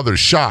and 10 others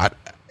shot,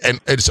 and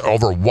it's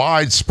over a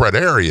widespread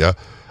area,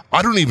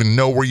 I don't even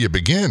know where you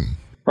begin.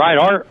 Right.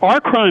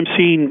 Our crime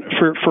scene,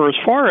 for as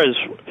far as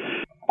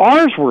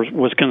ours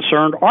was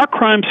concerned, our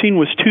crime scene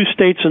was 2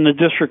 states in the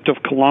District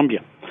of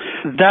Columbia.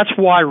 That's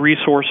why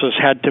resources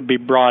had to be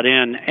brought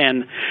in.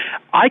 And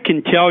I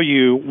can tell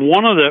you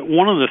one of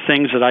the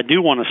things that I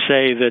do want to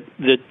say that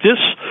this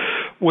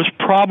was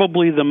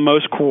probably the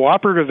most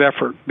cooperative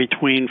effort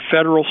between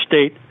federal,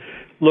 state,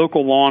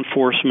 local law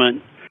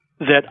enforcement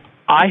that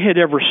I had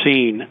ever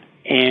seen.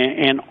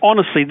 And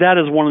honestly, that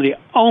is one of the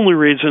only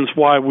reasons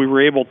why we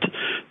were able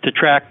to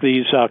track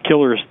these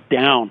killers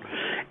down.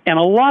 And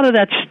a lot of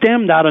that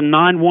stemmed out of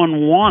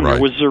 911. Right.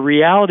 It was the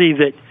reality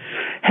that,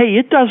 hey,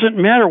 it doesn't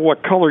matter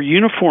what color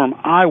uniform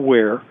I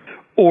wear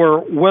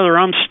or whether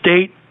I'm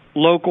state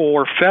local,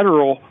 or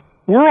federal,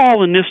 we're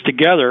all in this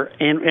together,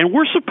 and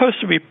we're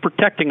supposed to be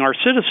protecting our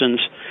citizens.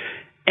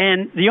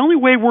 And the only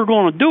way we're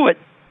going to do it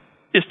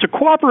is to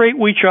cooperate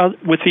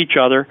with each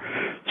other,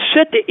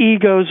 set the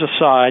egos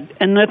aside,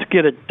 and let's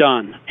get it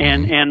done.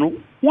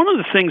 And one of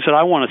the things that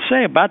I want to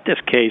say about this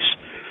case,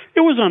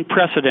 it was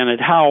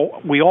unprecedented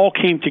how we all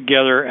came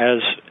together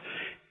as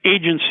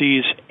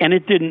agencies, and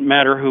it didn't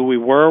matter who we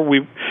were.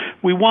 We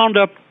wound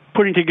up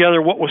putting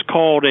together what was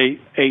called a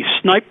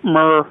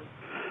Sniper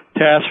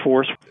Task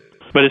Force,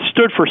 but it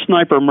stood for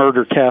Sniper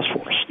Murder Task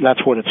Force.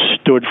 That's what it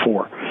stood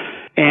for.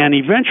 And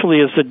eventually,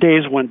 as the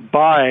days went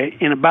by,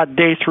 in about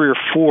day 3 or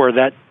 4,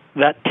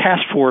 that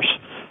task force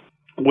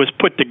was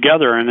put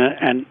together,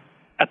 and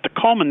at the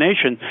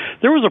culmination,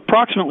 there was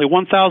approximately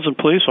 1,000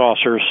 police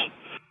officers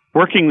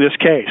working this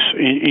case,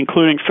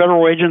 including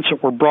federal agents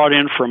that were brought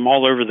in from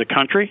all over the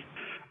country.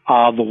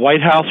 The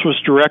White House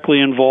was directly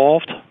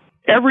involved.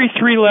 Every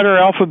 3-letter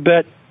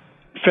alphabet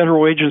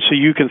federal agency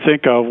you can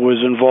think of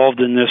was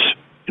involved in this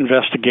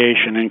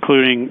investigation,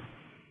 including,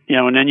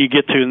 and then you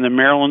get to the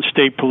Maryland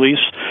State Police,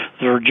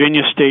 the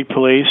Virginia State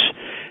Police,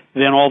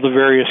 then all the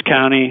various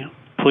county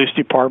police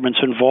departments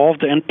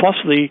involved, and plus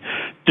the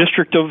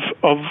District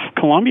of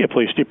Columbia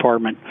Police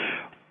Department.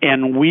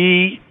 And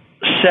we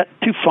set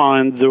to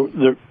find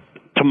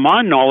to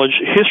my knowledge,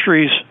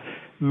 history's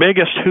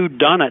biggest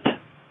whodunit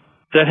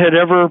that had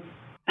ever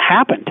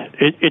happened.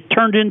 It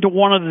turned into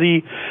one of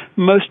the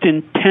most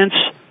intense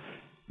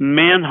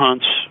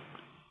manhunts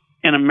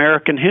in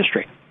American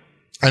history.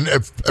 And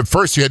at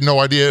first, you had no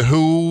idea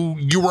who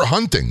you were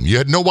hunting. You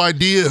had no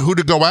idea who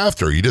to go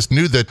after. You just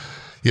knew that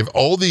you have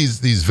all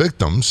these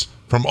victims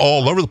from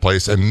all over the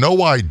place and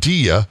no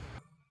idea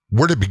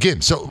where to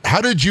begin. So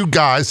how did you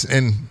guys,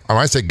 and when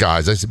I say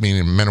guys, I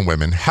mean men and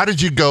women, how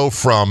did you go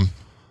from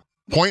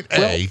point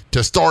A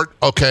to start,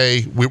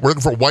 okay, we're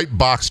looking for a white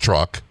box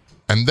truck,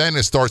 and then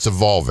it starts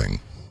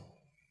evolving?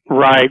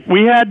 Right.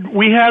 We had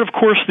of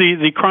course,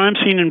 the crime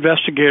scene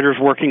investigators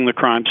working the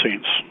crime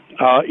scenes,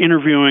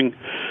 interviewing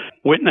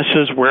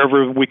witnesses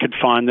wherever we could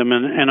find them.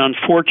 And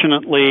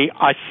unfortunately,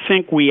 I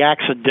think we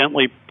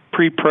accidentally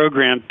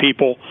pre-programmed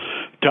people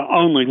to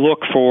only look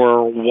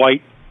for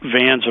white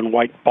vans and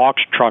white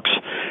box trucks.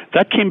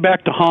 That came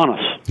back to haunt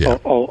us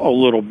a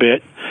little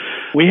bit.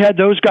 We had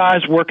those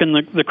guys working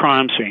the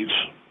crime scenes.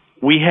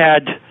 We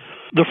had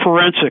the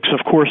forensics,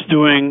 of course,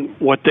 doing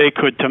what they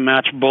could to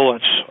match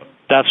bullets,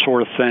 that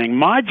sort of thing.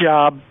 My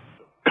job,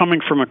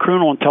 coming from a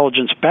criminal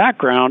intelligence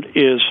background,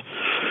 is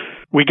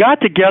we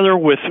got together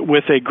with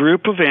a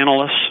group of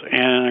analysts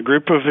and a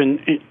group of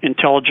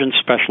intelligence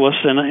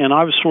specialists, and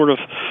I was sort of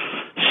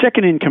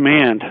second in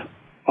command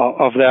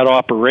of that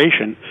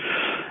operation.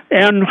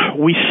 And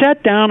we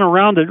sat down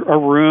around a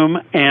room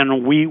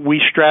and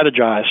we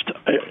strategized.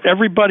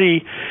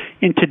 Everybody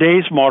in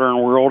today's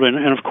modern world,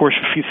 and of course,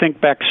 if you think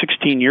back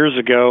 16 years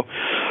ago,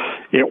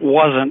 it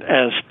wasn't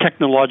as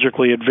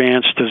technologically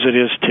advanced as it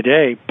is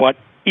today. But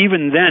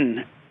even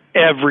then,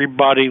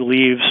 everybody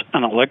leaves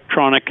an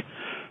electronic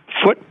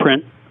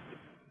footprint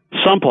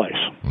someplace.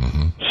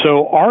 Mm-hmm.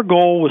 So our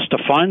goal was to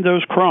find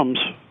those crumbs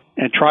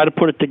and try to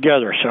put it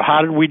together. So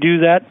how did we do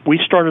that? We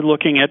started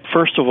looking at,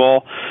 first of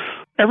all,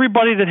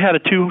 everybody that had a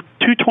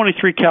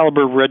 .223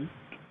 caliber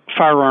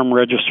firearm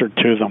registered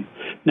to them.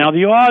 Now,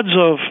 the odds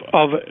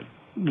of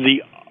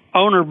the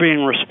owner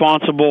being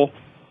responsible,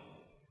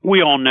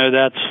 we all know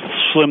that's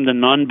slim to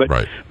none, but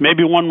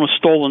maybe one was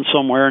stolen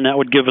somewhere, and that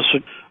would give us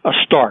a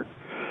start.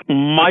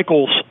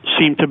 Michael's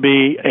seemed to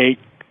be a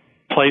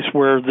place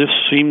where this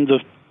seemed to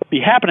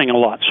be happening a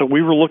lot. So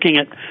we were looking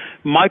at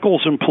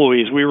Michael's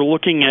employees. We were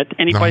looking at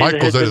anybody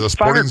that had been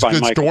fired by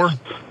Michael. Store?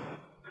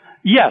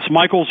 Yes,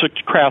 Michael's a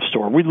craft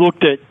store. We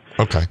looked at,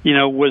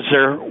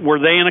 were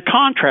they in a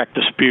contract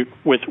dispute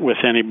with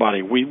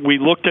anybody? We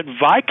looked at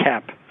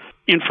VICAP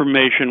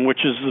information, which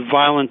is the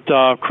Violent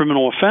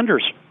Criminal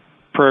Offenders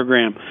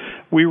Program.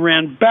 We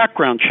ran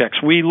background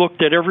checks. We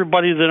looked at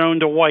everybody that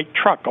owned a white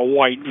truck, a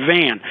white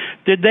van.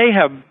 Did they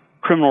have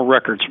criminal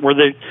records?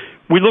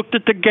 We looked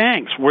at the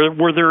gangs.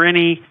 Were there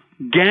any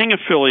gang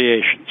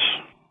affiliations?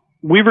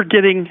 We were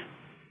getting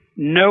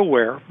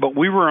nowhere, but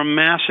we were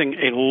amassing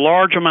a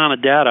large amount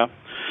of data,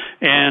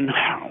 and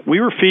we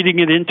were feeding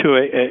it into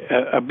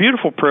a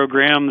beautiful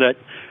program that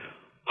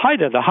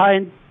HIDTA, the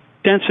High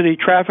Density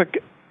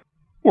Traffic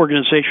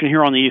Organization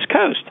here on the East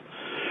Coast,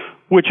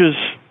 which is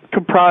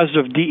comprised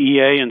of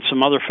DEA and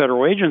some other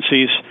federal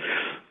agencies.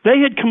 They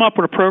had come up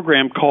with a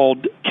program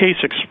called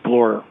Case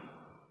Explorer.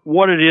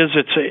 What it is,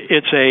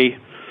 it's a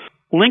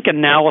link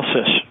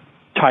analysis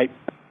type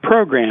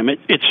program.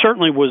 It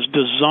certainly was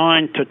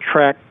designed to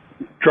track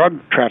drug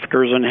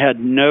traffickers and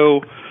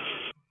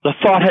the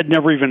thought had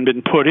never even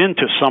been put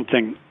into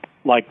something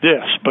like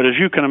this. But as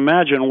you can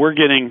imagine, we're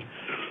getting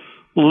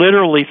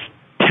literally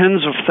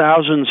tens of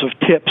thousands of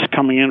tips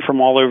coming in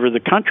from all over the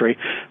country.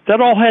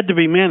 That all had to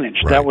be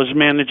managed. That was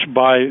managed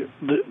by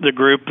the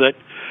group that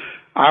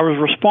I was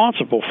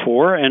responsible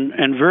for,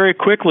 and very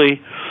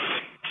quickly,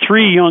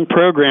 3 young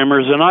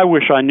programmers, and I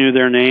wish I knew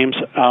their names,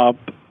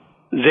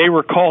 they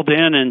were called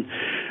in, and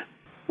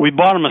We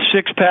bought them a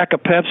 6-pack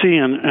of Pepsi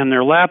and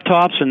their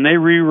laptops, and they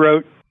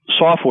rewrote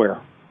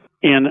software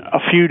in a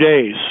few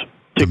days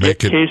to get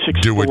Case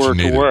Explorer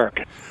to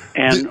work.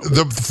 And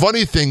the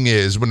funny thing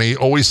is, when they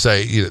always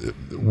say,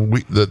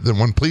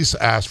 when police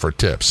ask for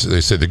tips,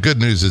 they say the good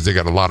news is they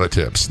got a lot of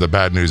tips. The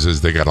bad news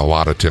is they got a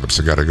lot of tips.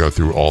 They got to go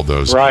through all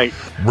those. Right.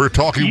 We're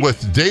talking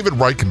with David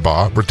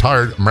Reichenbach,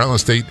 retired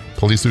Maryland State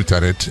Police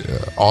Lieutenant,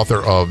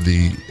 author of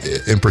the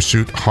In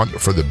Pursuit Hunt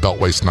for the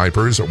Beltway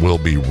Snipers. We'll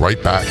be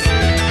right back.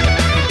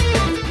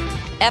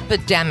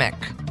 Epidemic.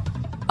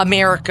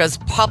 America's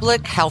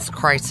public health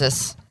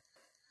crisis.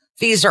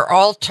 These are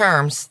all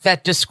terms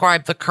that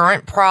describe the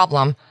current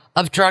problem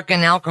of drug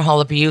and alcohol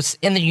abuse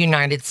in the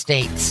United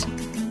States.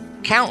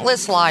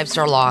 Countless lives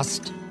are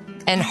lost,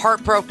 and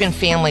heartbroken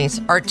families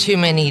are too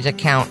many to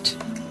count.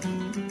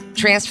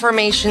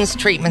 Transformations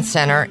Treatment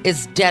Center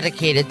is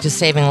dedicated to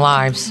saving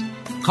lives.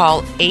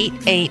 Call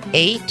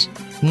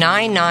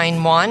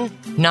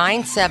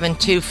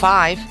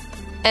 888-991-9725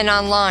 and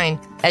online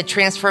at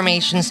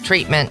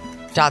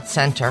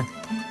transformationstreatment.center.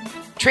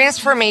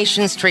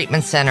 Transformations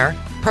Treatment Center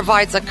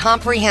provides a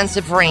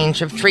comprehensive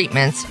range of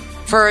treatments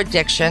for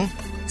addiction,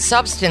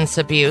 substance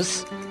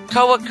abuse,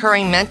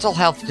 co-occurring mental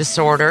health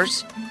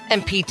disorders,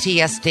 and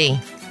PTSD.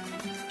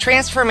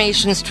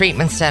 Transformations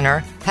Treatment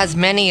Center has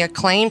many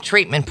acclaimed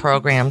treatment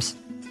programs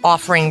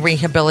offering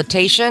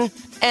rehabilitation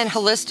and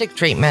holistic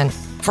treatment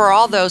for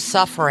all those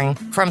suffering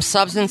from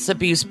substance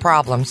abuse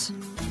problems.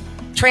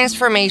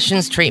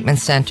 Transformations Treatment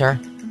Center.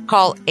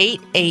 Call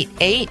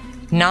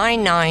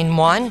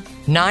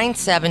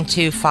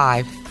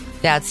 888-991-9725.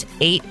 That's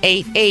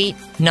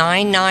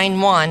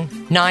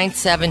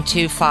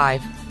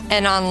 888-991-9725.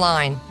 And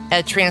online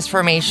at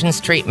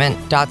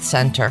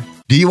transformationstreatment.center.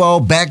 Do you owe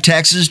back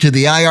taxes to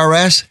the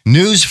IRS?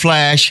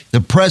 Newsflash, the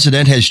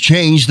president has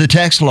changed the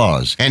tax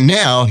laws, and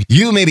now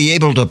you may be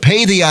able to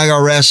pay the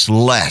IRS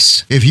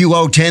less. If you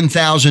owe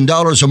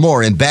 $10,000 or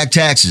more in back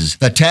taxes,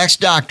 the tax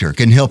doctor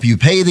can help you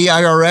pay the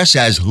IRS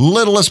as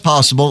little as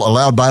possible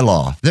allowed by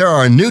law. There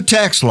are new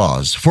tax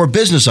laws for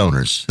business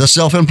owners, the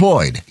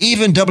self-employed,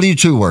 even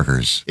W-2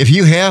 workers. If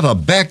you have a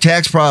back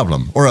tax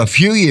problem or a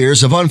few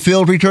years of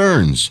unfilled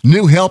returns,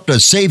 new help to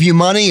save you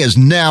money is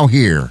now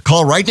here.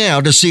 Call right now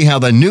to see how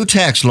the new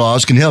tax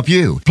laws can help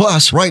you.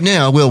 Plus, right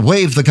now, we'll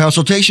waive the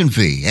consultation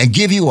fee and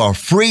give you a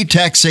free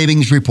tax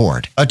savings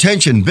report.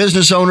 Attention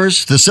business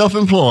owners, the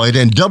self-employed,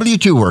 and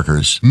W-2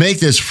 workers. Make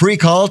this free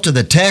call to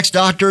the tax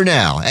doctor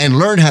now and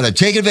learn how to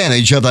take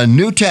advantage of the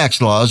new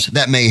tax laws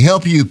that may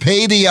help you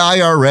pay the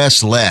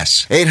IRS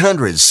less.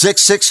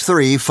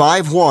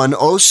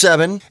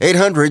 800-663-5107.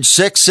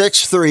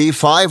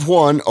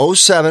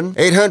 800-663-5107.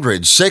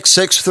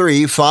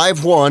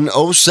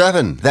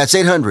 800-663-5107. That's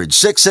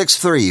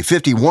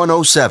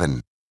 800-663-5107.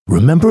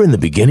 Remember in the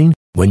beginning,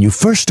 when you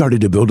first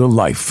started to build a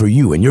life for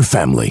you and your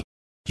family?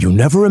 You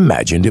never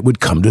imagined it would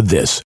come to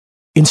this.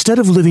 Instead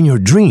of living your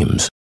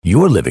dreams,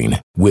 you're living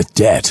with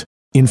debt.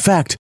 In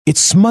fact,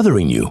 it's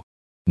smothering you.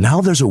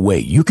 Now there's a way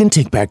you can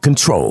take back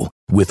control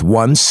with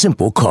one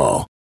simple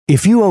call.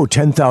 If you owe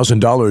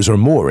 $10,000 or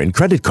more in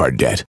credit card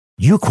debt,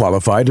 you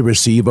qualify to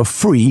receive a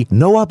free,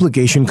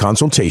 no-obligation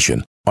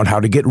consultation on how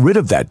to get rid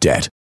of that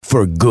debt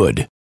for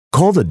good.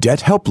 Call the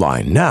Debt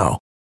Helpline now.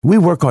 We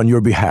work on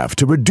your behalf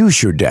to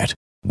reduce your debt.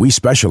 We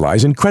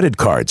specialize in credit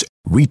cards,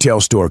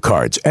 retail store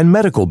cards, and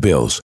medical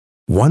bills.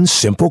 One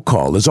simple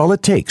call is all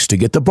it takes to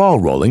get the ball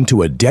rolling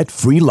to a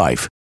debt-free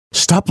life.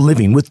 Stop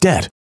living with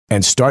debt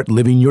and start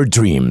living your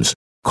dreams.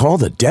 Call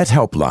the Debt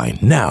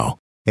Helpline now.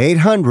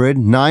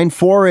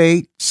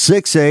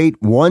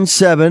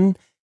 800-948-6817.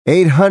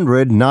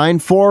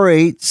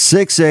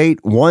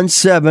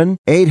 800-948-6817.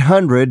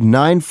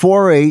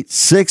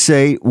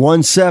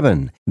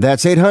 800-948-6817.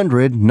 That's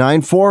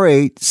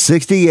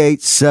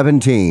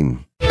 800-948-6817.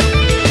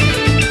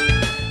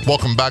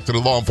 Welcome back to the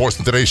Law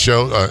Enforcement Today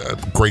show. A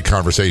great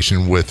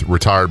conversation with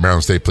retired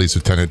Maryland State Police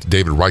Lieutenant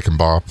David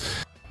Reichenbach,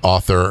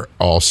 author,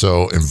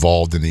 also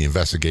involved in the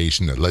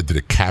investigation that led to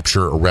the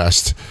capture,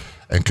 arrest,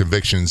 and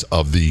convictions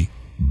of the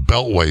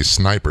Beltway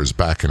snipers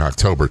back in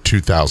October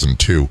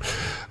 2002.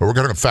 We're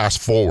going to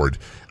fast forward.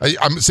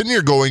 I'm sitting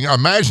here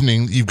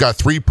imagining you've got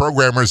three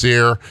programmers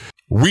here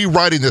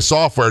rewriting the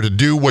software to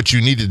do what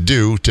you need to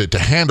do to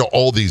handle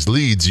all these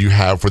leads you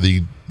have for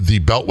the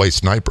Beltway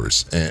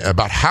snipers.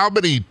 About how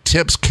many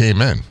tips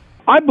came in?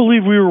 I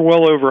believe we were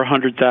well over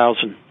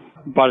 100,000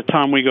 by the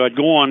time we got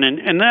going,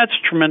 and that's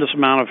a tremendous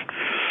amount of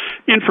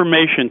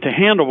information to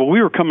handle, but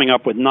we were coming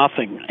up with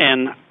nothing.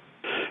 And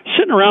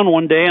sitting around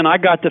one day, and I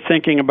got to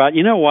thinking about,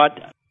 you know what?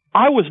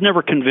 I was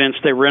never convinced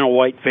they were in a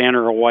white van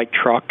or a white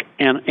truck,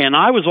 and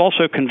I was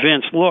also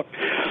convinced, look,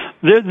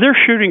 they're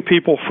shooting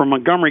people from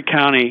Montgomery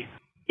County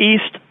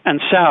east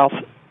and south.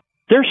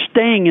 They're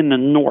staying in the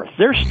north.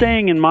 They're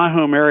staying in my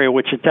home area,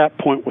 which at that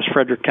point was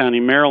Frederick County,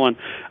 Maryland.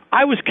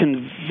 I was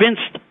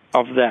convinced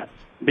of that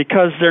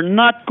because they're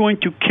not going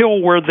to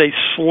kill where they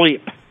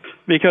sleep.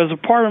 Because a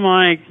part of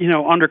my,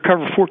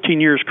 undercover 14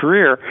 years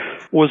career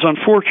was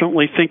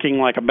unfortunately thinking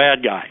like a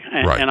bad guy.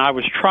 And I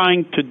was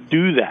trying to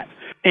do that.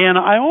 And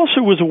I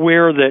also was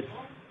aware that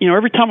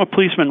every time a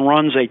policeman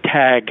runs a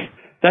tag,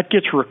 that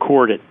gets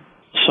recorded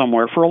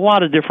somewhere for a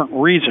lot of different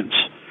reasons.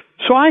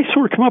 So I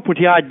sort of come up with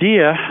the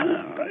idea,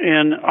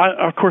 and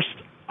of course,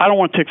 I don't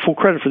want to take full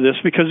credit for this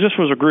because this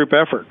was a group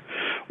effort,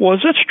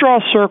 was let's draw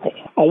a circle,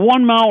 a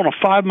 1 mile and a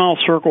 5 mile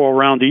circle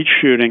around each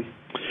shooting.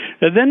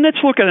 And then let's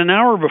look at an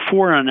hour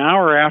before and an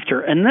hour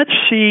after, and let's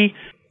see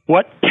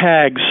what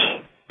tags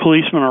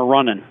policemen are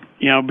running.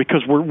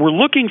 Because we're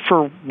looking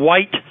for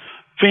white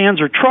vans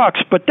or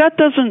trucks, but that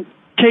doesn't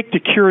take the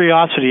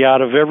curiosity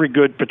out of every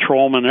good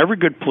patrolman, every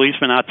good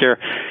policeman out there.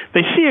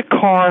 They see a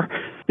car,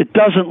 it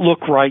doesn't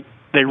look right,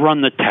 they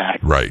run the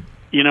tag. Right.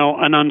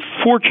 And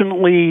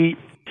unfortunately,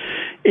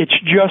 it's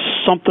just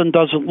something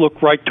doesn't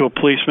look right to a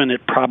policeman.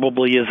 It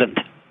probably isn't.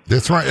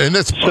 That's right, and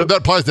that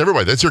applies to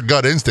everybody. That's your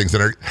gut instincts,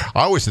 and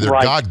I always say they're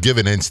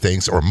God-given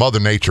instincts or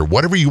Mother Nature,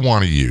 whatever you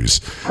want to use.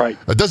 Right.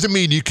 It doesn't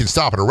mean you can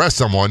stop and arrest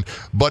someone,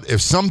 but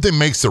if something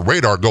makes the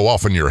radar go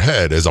off in your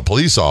head as a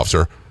police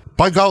officer,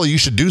 by golly, you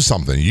should do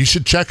something. You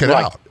should check it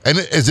out. And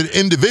as an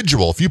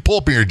individual, if you pull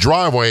up in your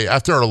driveway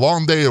after a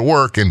long day at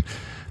work and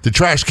the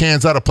trash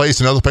can's out of place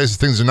and other places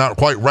things are not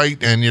quite right,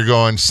 and you're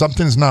going,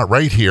 something's not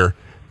right here,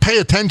 pay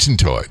attention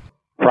to it.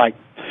 Right.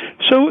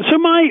 So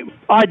my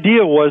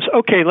idea was,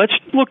 okay, let's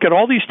look at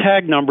all these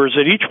tag numbers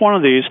at each one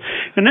of these,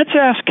 and let's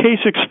ask Case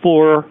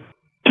Explorer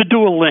to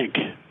do a link.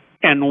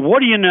 And what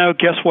do you know?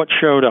 Guess what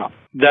showed up?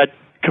 That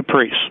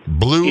Caprice.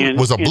 Blue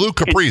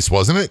Caprice,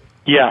 wasn't it?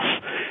 Yes.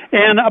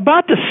 And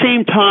about the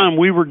same time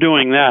we were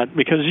doing that,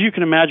 because you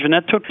can imagine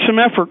that took some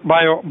effort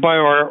by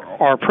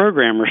our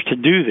programmers to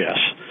do this.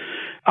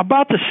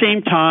 About the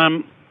same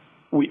time,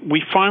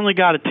 we finally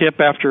got a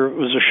tip after it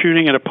was a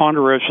shooting at a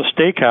Ponderosa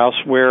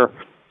Steakhouse where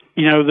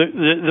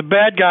the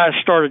bad guys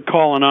started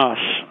calling us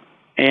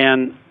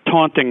and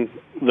taunting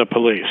the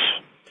police.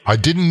 I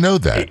didn't know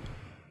that.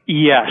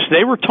 Yes,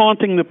 they were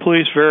taunting the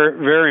police very,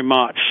 very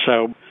much.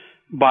 So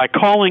they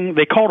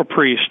called a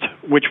priest,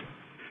 which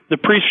the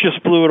priest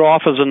just blew it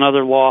off as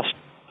another lost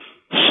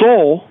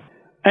soul.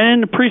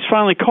 And the priest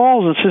finally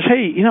calls and says,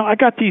 hey, I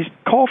got these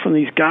call from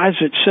these guys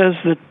that says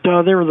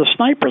that they were the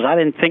snipers. I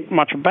didn't think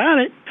much about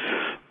it,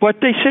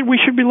 but they said we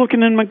should be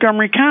looking in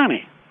Montgomery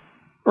County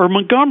or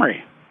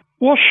Montgomery.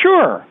 Well,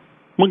 sure,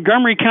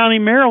 Montgomery County,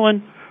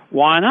 Maryland,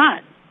 why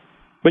not?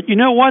 But you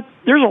know what?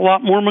 There's a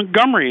lot more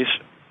Montgomerys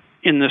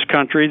in this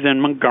country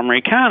than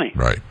Montgomery County.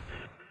 Right.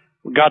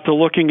 We got to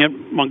looking at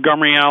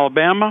Montgomery,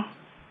 Alabama.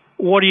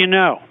 What do you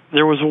know?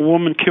 There was a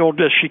woman killed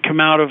as she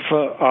came out of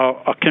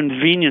a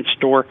convenience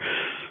store,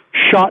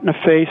 shot in the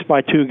face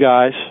by two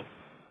guys,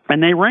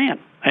 and they ran.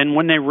 And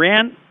when they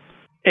ran,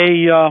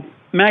 a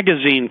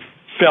magazine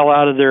fell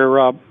out of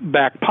their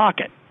back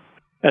pocket.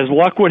 As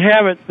luck would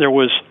have it, there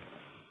was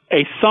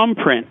a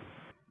thumbprint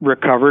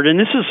recovered, and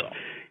this is,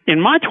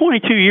 in my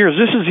 22 years,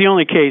 this is the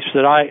only case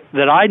that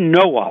I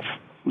know of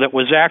that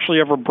was actually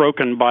ever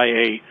broken by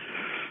a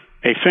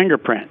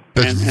fingerprint.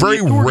 It's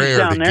very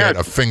rare to get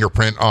a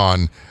fingerprint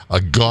on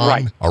a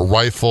gun, a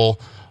rifle,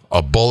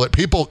 a bullet.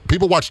 People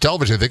watch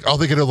television and think,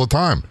 they get it all the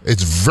time.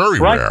 It's very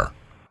rare.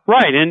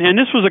 Right, and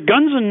this was a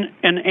Guns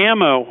and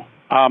Ammo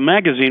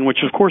magazine, which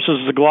of course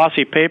is the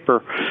glossy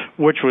paper,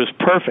 which was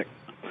perfect.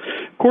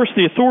 Of course,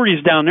 the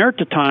authorities down there at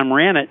the time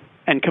ran it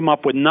and come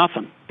up with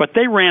nothing. But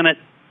they ran it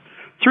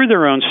through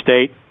their own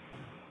state,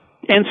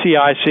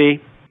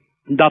 NCIC,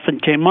 nothing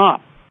came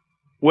up.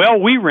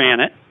 Well, we ran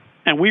it,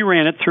 and we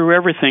ran it through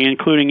everything,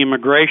 including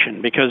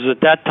immigration, because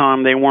at that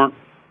time they weren't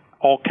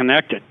all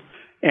connected.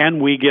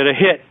 And we get a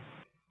hit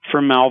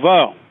from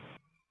Malveaux.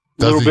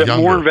 A little bit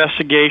more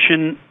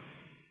investigation,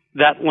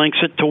 that links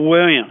it to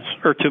Williams,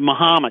 or to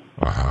Muhammad.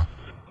 Uh-huh.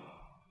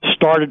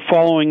 Started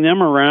following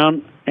them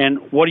around,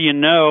 and what do you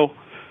know?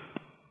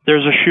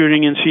 There's a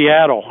shooting in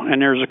Seattle,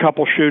 and there's a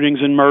couple shootings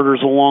and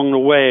murders along the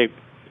way.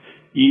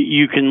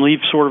 You can leave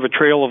sort of a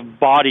trail of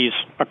bodies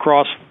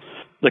across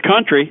the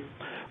country.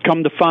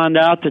 Come to find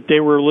out that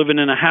they were living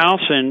in a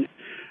house, and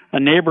a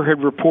neighbor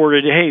had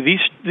reported, hey,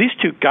 these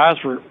two guys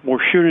were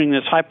shooting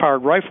this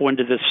high-powered rifle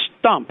into this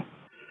stump.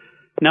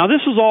 Now,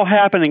 this is all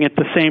happening at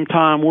the same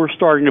time we're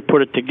starting to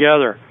put it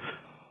together.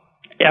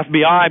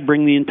 FBI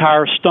bring the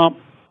entire stump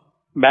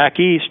back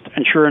east,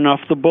 and sure enough,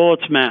 the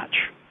bullets match.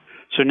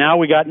 So now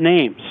we got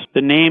names.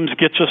 The names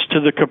gets us to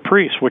the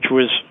Caprice, which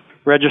was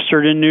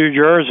registered in New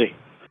Jersey.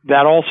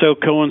 That also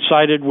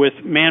coincided with,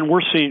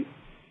 we're seeing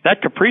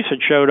that Caprice had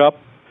showed up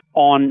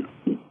on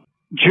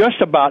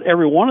just about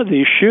every one of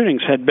these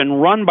shootings, had been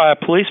run by a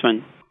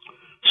policeman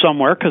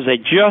somewhere because they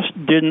just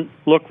didn't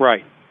look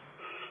right.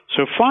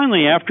 So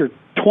finally, after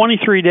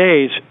 23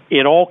 days,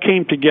 it all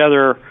came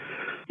together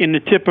in the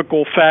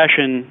typical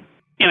fashion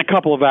in a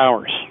couple of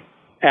hours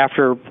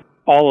after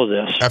all of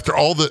this. After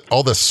all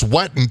the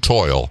sweat and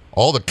toil,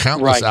 all the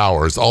countless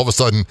hours, all of a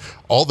sudden,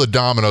 all the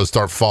dominoes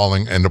start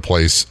falling into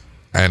place,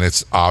 and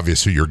it's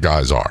obvious who your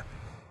guys are.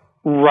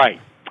 Right.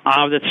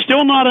 That's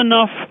still not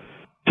enough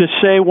to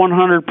say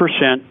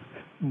 100%,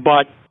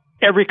 but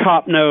every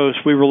cop knows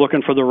we were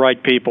looking for the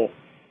right people,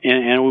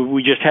 and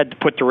we just had to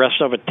put the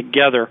rest of it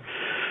together.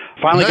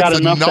 Finally got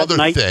enough another that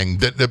night. thing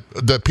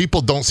that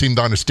people don't seem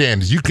to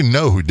understand is you can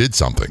know who did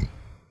something,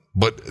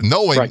 but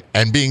knowing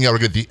and being able to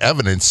get the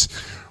evidence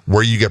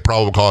where you get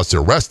probable cause to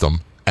arrest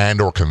them and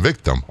or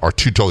convict them are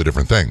two totally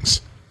different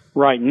things.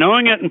 Right.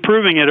 Knowing it and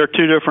proving it are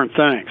two different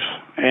things.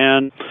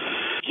 And,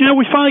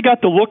 we finally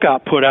got the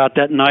lookout put out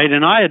that night,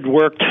 and I had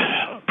worked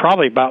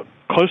probably about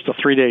close to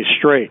 3 days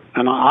straight.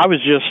 And I was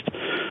just,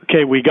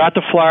 okay, we got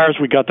the flyers.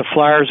 We got the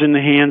flyers in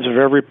the hands of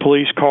every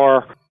police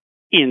car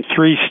in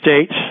 3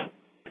 states.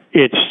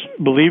 It's,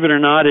 believe it or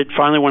not, it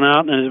finally went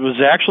out, and it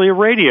was actually a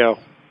radio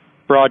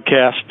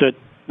broadcast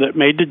that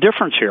made the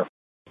difference here.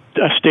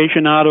 A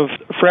station out of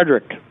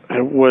Frederick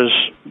was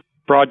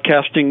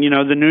broadcasting,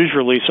 the news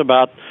release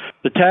about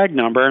the tag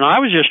number, and I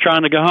was just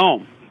trying to go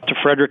home to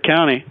Frederick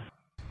County,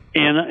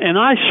 and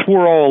I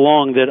swore all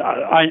along that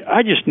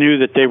I just knew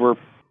that they were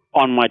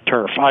on my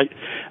turf.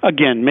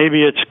 Again,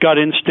 maybe it's gut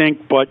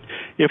instinct, but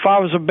if I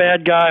was a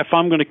bad guy, if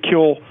I'm going to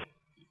kill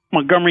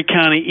Montgomery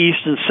County east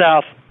and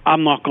south,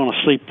 I'm not going to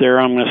sleep there.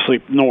 I'm going to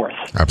sleep north.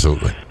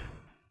 Absolutely.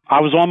 I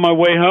was on my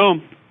way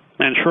home,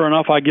 and sure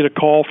enough, I get a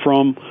call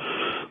from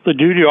the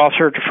duty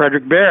officer at the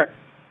Frederick Barrack.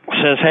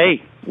 Says,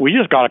 hey, we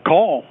just got a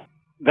call.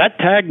 That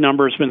tag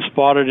number has been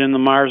spotted in the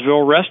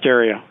Myersville rest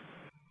area.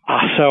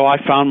 So I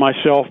found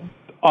myself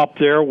up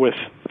there with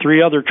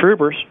 3 other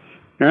troopers.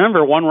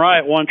 Remember, 1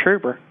 riot, 1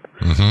 trooper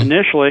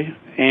initially,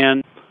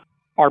 and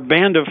our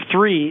band of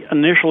 3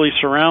 initially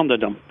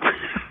surrounded them.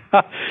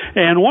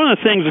 And one of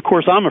the things, of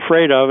course, I'm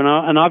afraid of,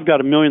 and I've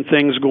got a million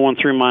things going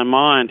through my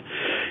mind,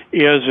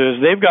 is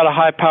they've got a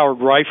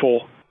high-powered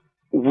rifle.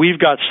 We've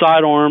got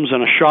sidearms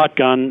and a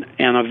shotgun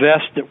and a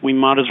vest that we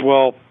might as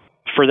well,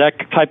 for that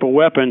type of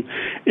weapon,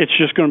 it's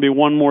just going to be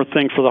one more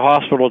thing for the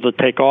hospital to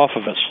take off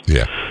of us.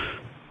 Yeah.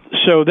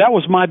 So that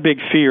was my big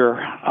fear.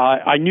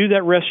 I knew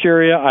that rest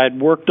area. I had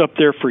worked up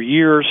there for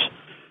years.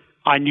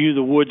 I knew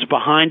the woods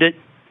behind it.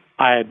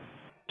 I had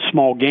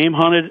small game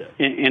hunted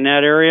in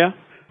that area.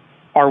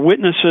 Our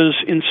witnesses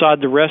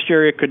inside the rest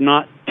area could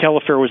not tell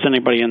if there was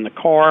anybody in the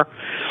car.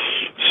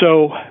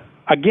 So,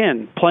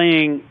 again,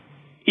 playing,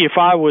 if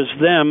I was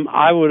them,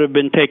 I would have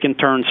been taking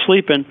turns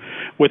sleeping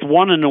with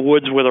one in the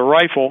woods with a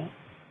rifle,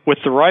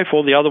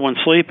 the other one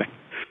sleeping.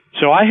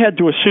 So I had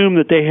to assume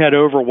that they had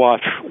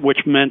overwatch, which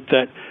meant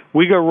that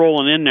we go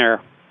rolling in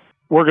there,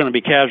 we're going to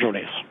be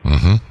casualties.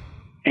 Mm-hmm.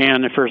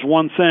 And if there's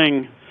one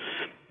thing,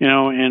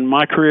 in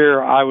my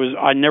career,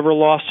 I never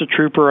lost a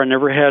trooper. I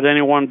never had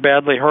anyone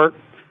badly hurt.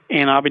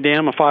 And I'll be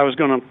damned if I was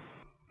going to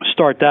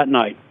start that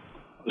night.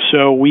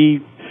 So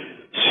we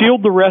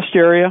sealed the rest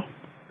area,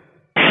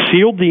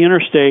 sealed the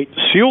interstate,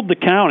 sealed the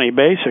county,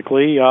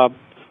 basically,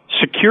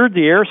 secured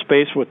the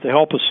airspace with the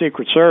help of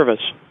Secret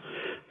Service.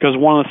 Because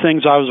one of the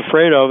things I was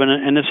afraid of,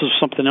 and this is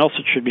something else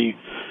that should be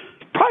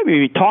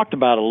probably talked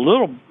about a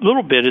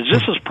little bit, is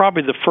this is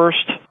probably the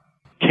first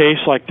case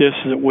like this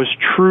that was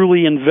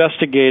truly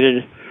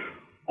investigated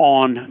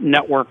on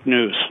network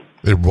news.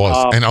 It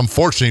was, and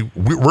unfortunately,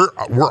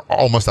 we're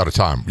almost out of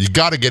time. You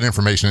got to get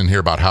information in here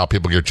about how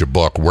people get your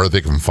book, where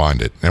they can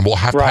find it, and we'll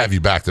have to have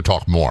you back to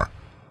talk more.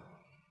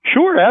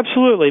 Sure,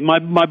 absolutely.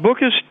 My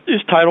book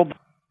is titled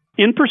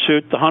 "In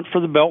Pursuit: The Hunt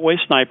for the Beltway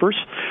Snipers."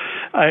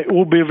 It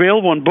will be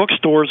available in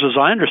bookstores, as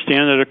I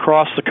understand it,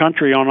 across the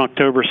country on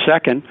October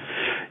 2nd.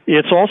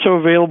 It's also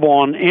available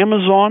on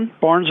Amazon,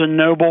 Barnes &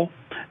 Noble,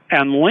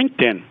 and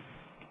LinkedIn.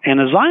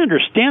 And as I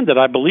understand it,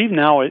 I believe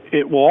now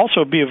it will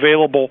also be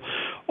available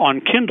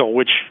on Kindle,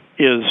 which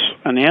is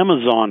an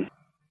Amazon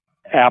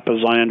app,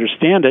 as I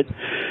understand it.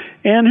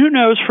 And who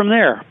knows from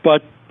there.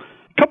 But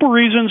a couple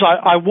reasons.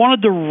 I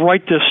wanted to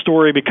write this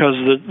story because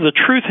the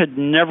truth had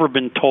never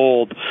been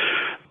told.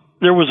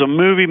 There was a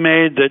movie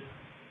made that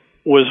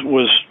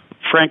was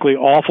frankly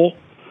awful.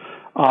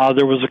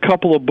 There was a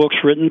couple of books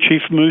written.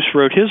 Chief Moose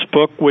wrote his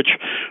book, which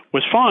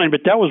was fine,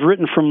 but that was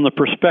written from the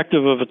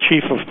perspective of a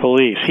chief of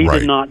police. He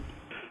did not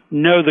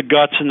know the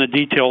guts and the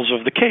details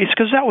of the case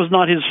because that was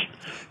not his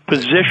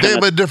position. They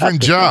have a different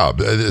job.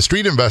 The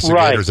street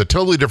investigator is a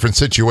totally different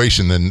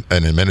situation than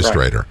an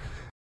administrator.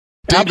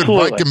 David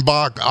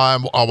Reichenbach, I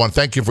want to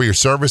thank you for your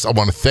service. I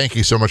want to thank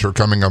you so much for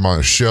coming on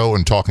the show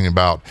and talking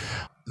about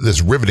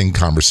this riveting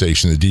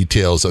conversation, the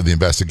details of the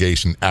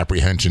investigation,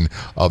 apprehension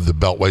of the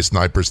Beltway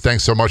snipers.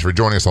 Thanks so much for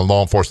joining us on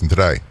Law Enforcement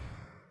Today.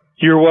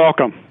 You're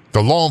welcome.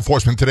 The Law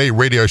Enforcement Today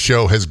radio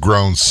show has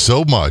grown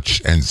so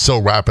much and so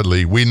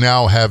rapidly. We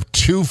now have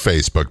 2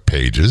 Facebook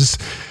pages.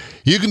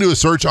 You can do a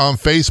search on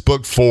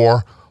Facebook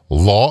for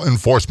Law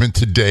Enforcement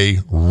Today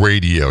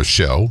radio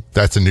show.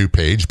 That's a new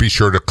page. Be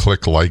sure to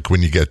click like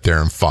when you get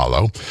there and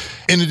follow.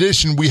 In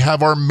addition, we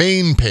have our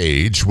main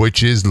page,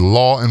 which is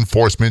Law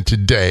Enforcement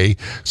Today.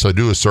 So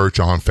do a search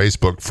on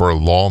Facebook for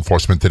Law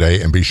Enforcement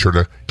Today and be sure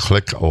to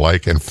click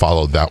like and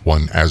follow that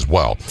one as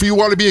well. If you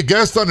want to be a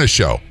guest on the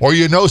show or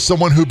you know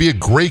someone who'd be a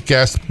great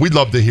guest, we'd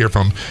love to hear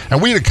from them,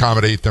 and we'd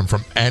accommodate them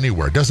from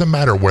anywhere. It doesn't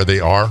matter where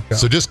they are. Yeah.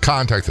 So just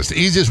contact us. The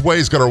easiest way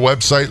is go to our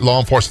website,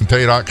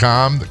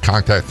 lawenforcementtoday.com, the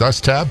Contact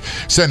Us tab.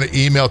 Send an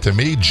email to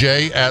me,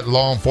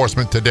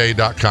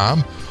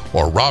 jay@lawenforcementtoday.com,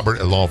 or Robert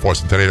at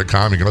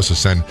lawenforcementtoday.com. You can also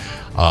send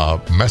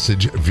a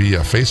message via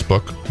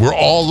Facebook. We're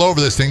all over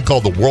this thing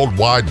called the World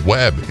Wide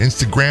Web,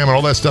 Instagram, and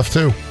all that stuff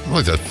too. I'd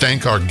like to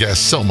thank our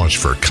guests so much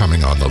for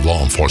coming on the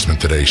Law Enforcement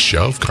Today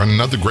show. We've got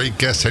another great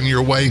guest heading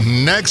your way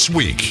next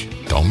week.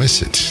 Don't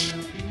miss it.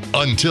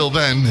 Until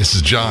then, this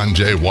is John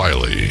J.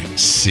 Wiley.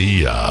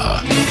 See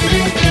ya.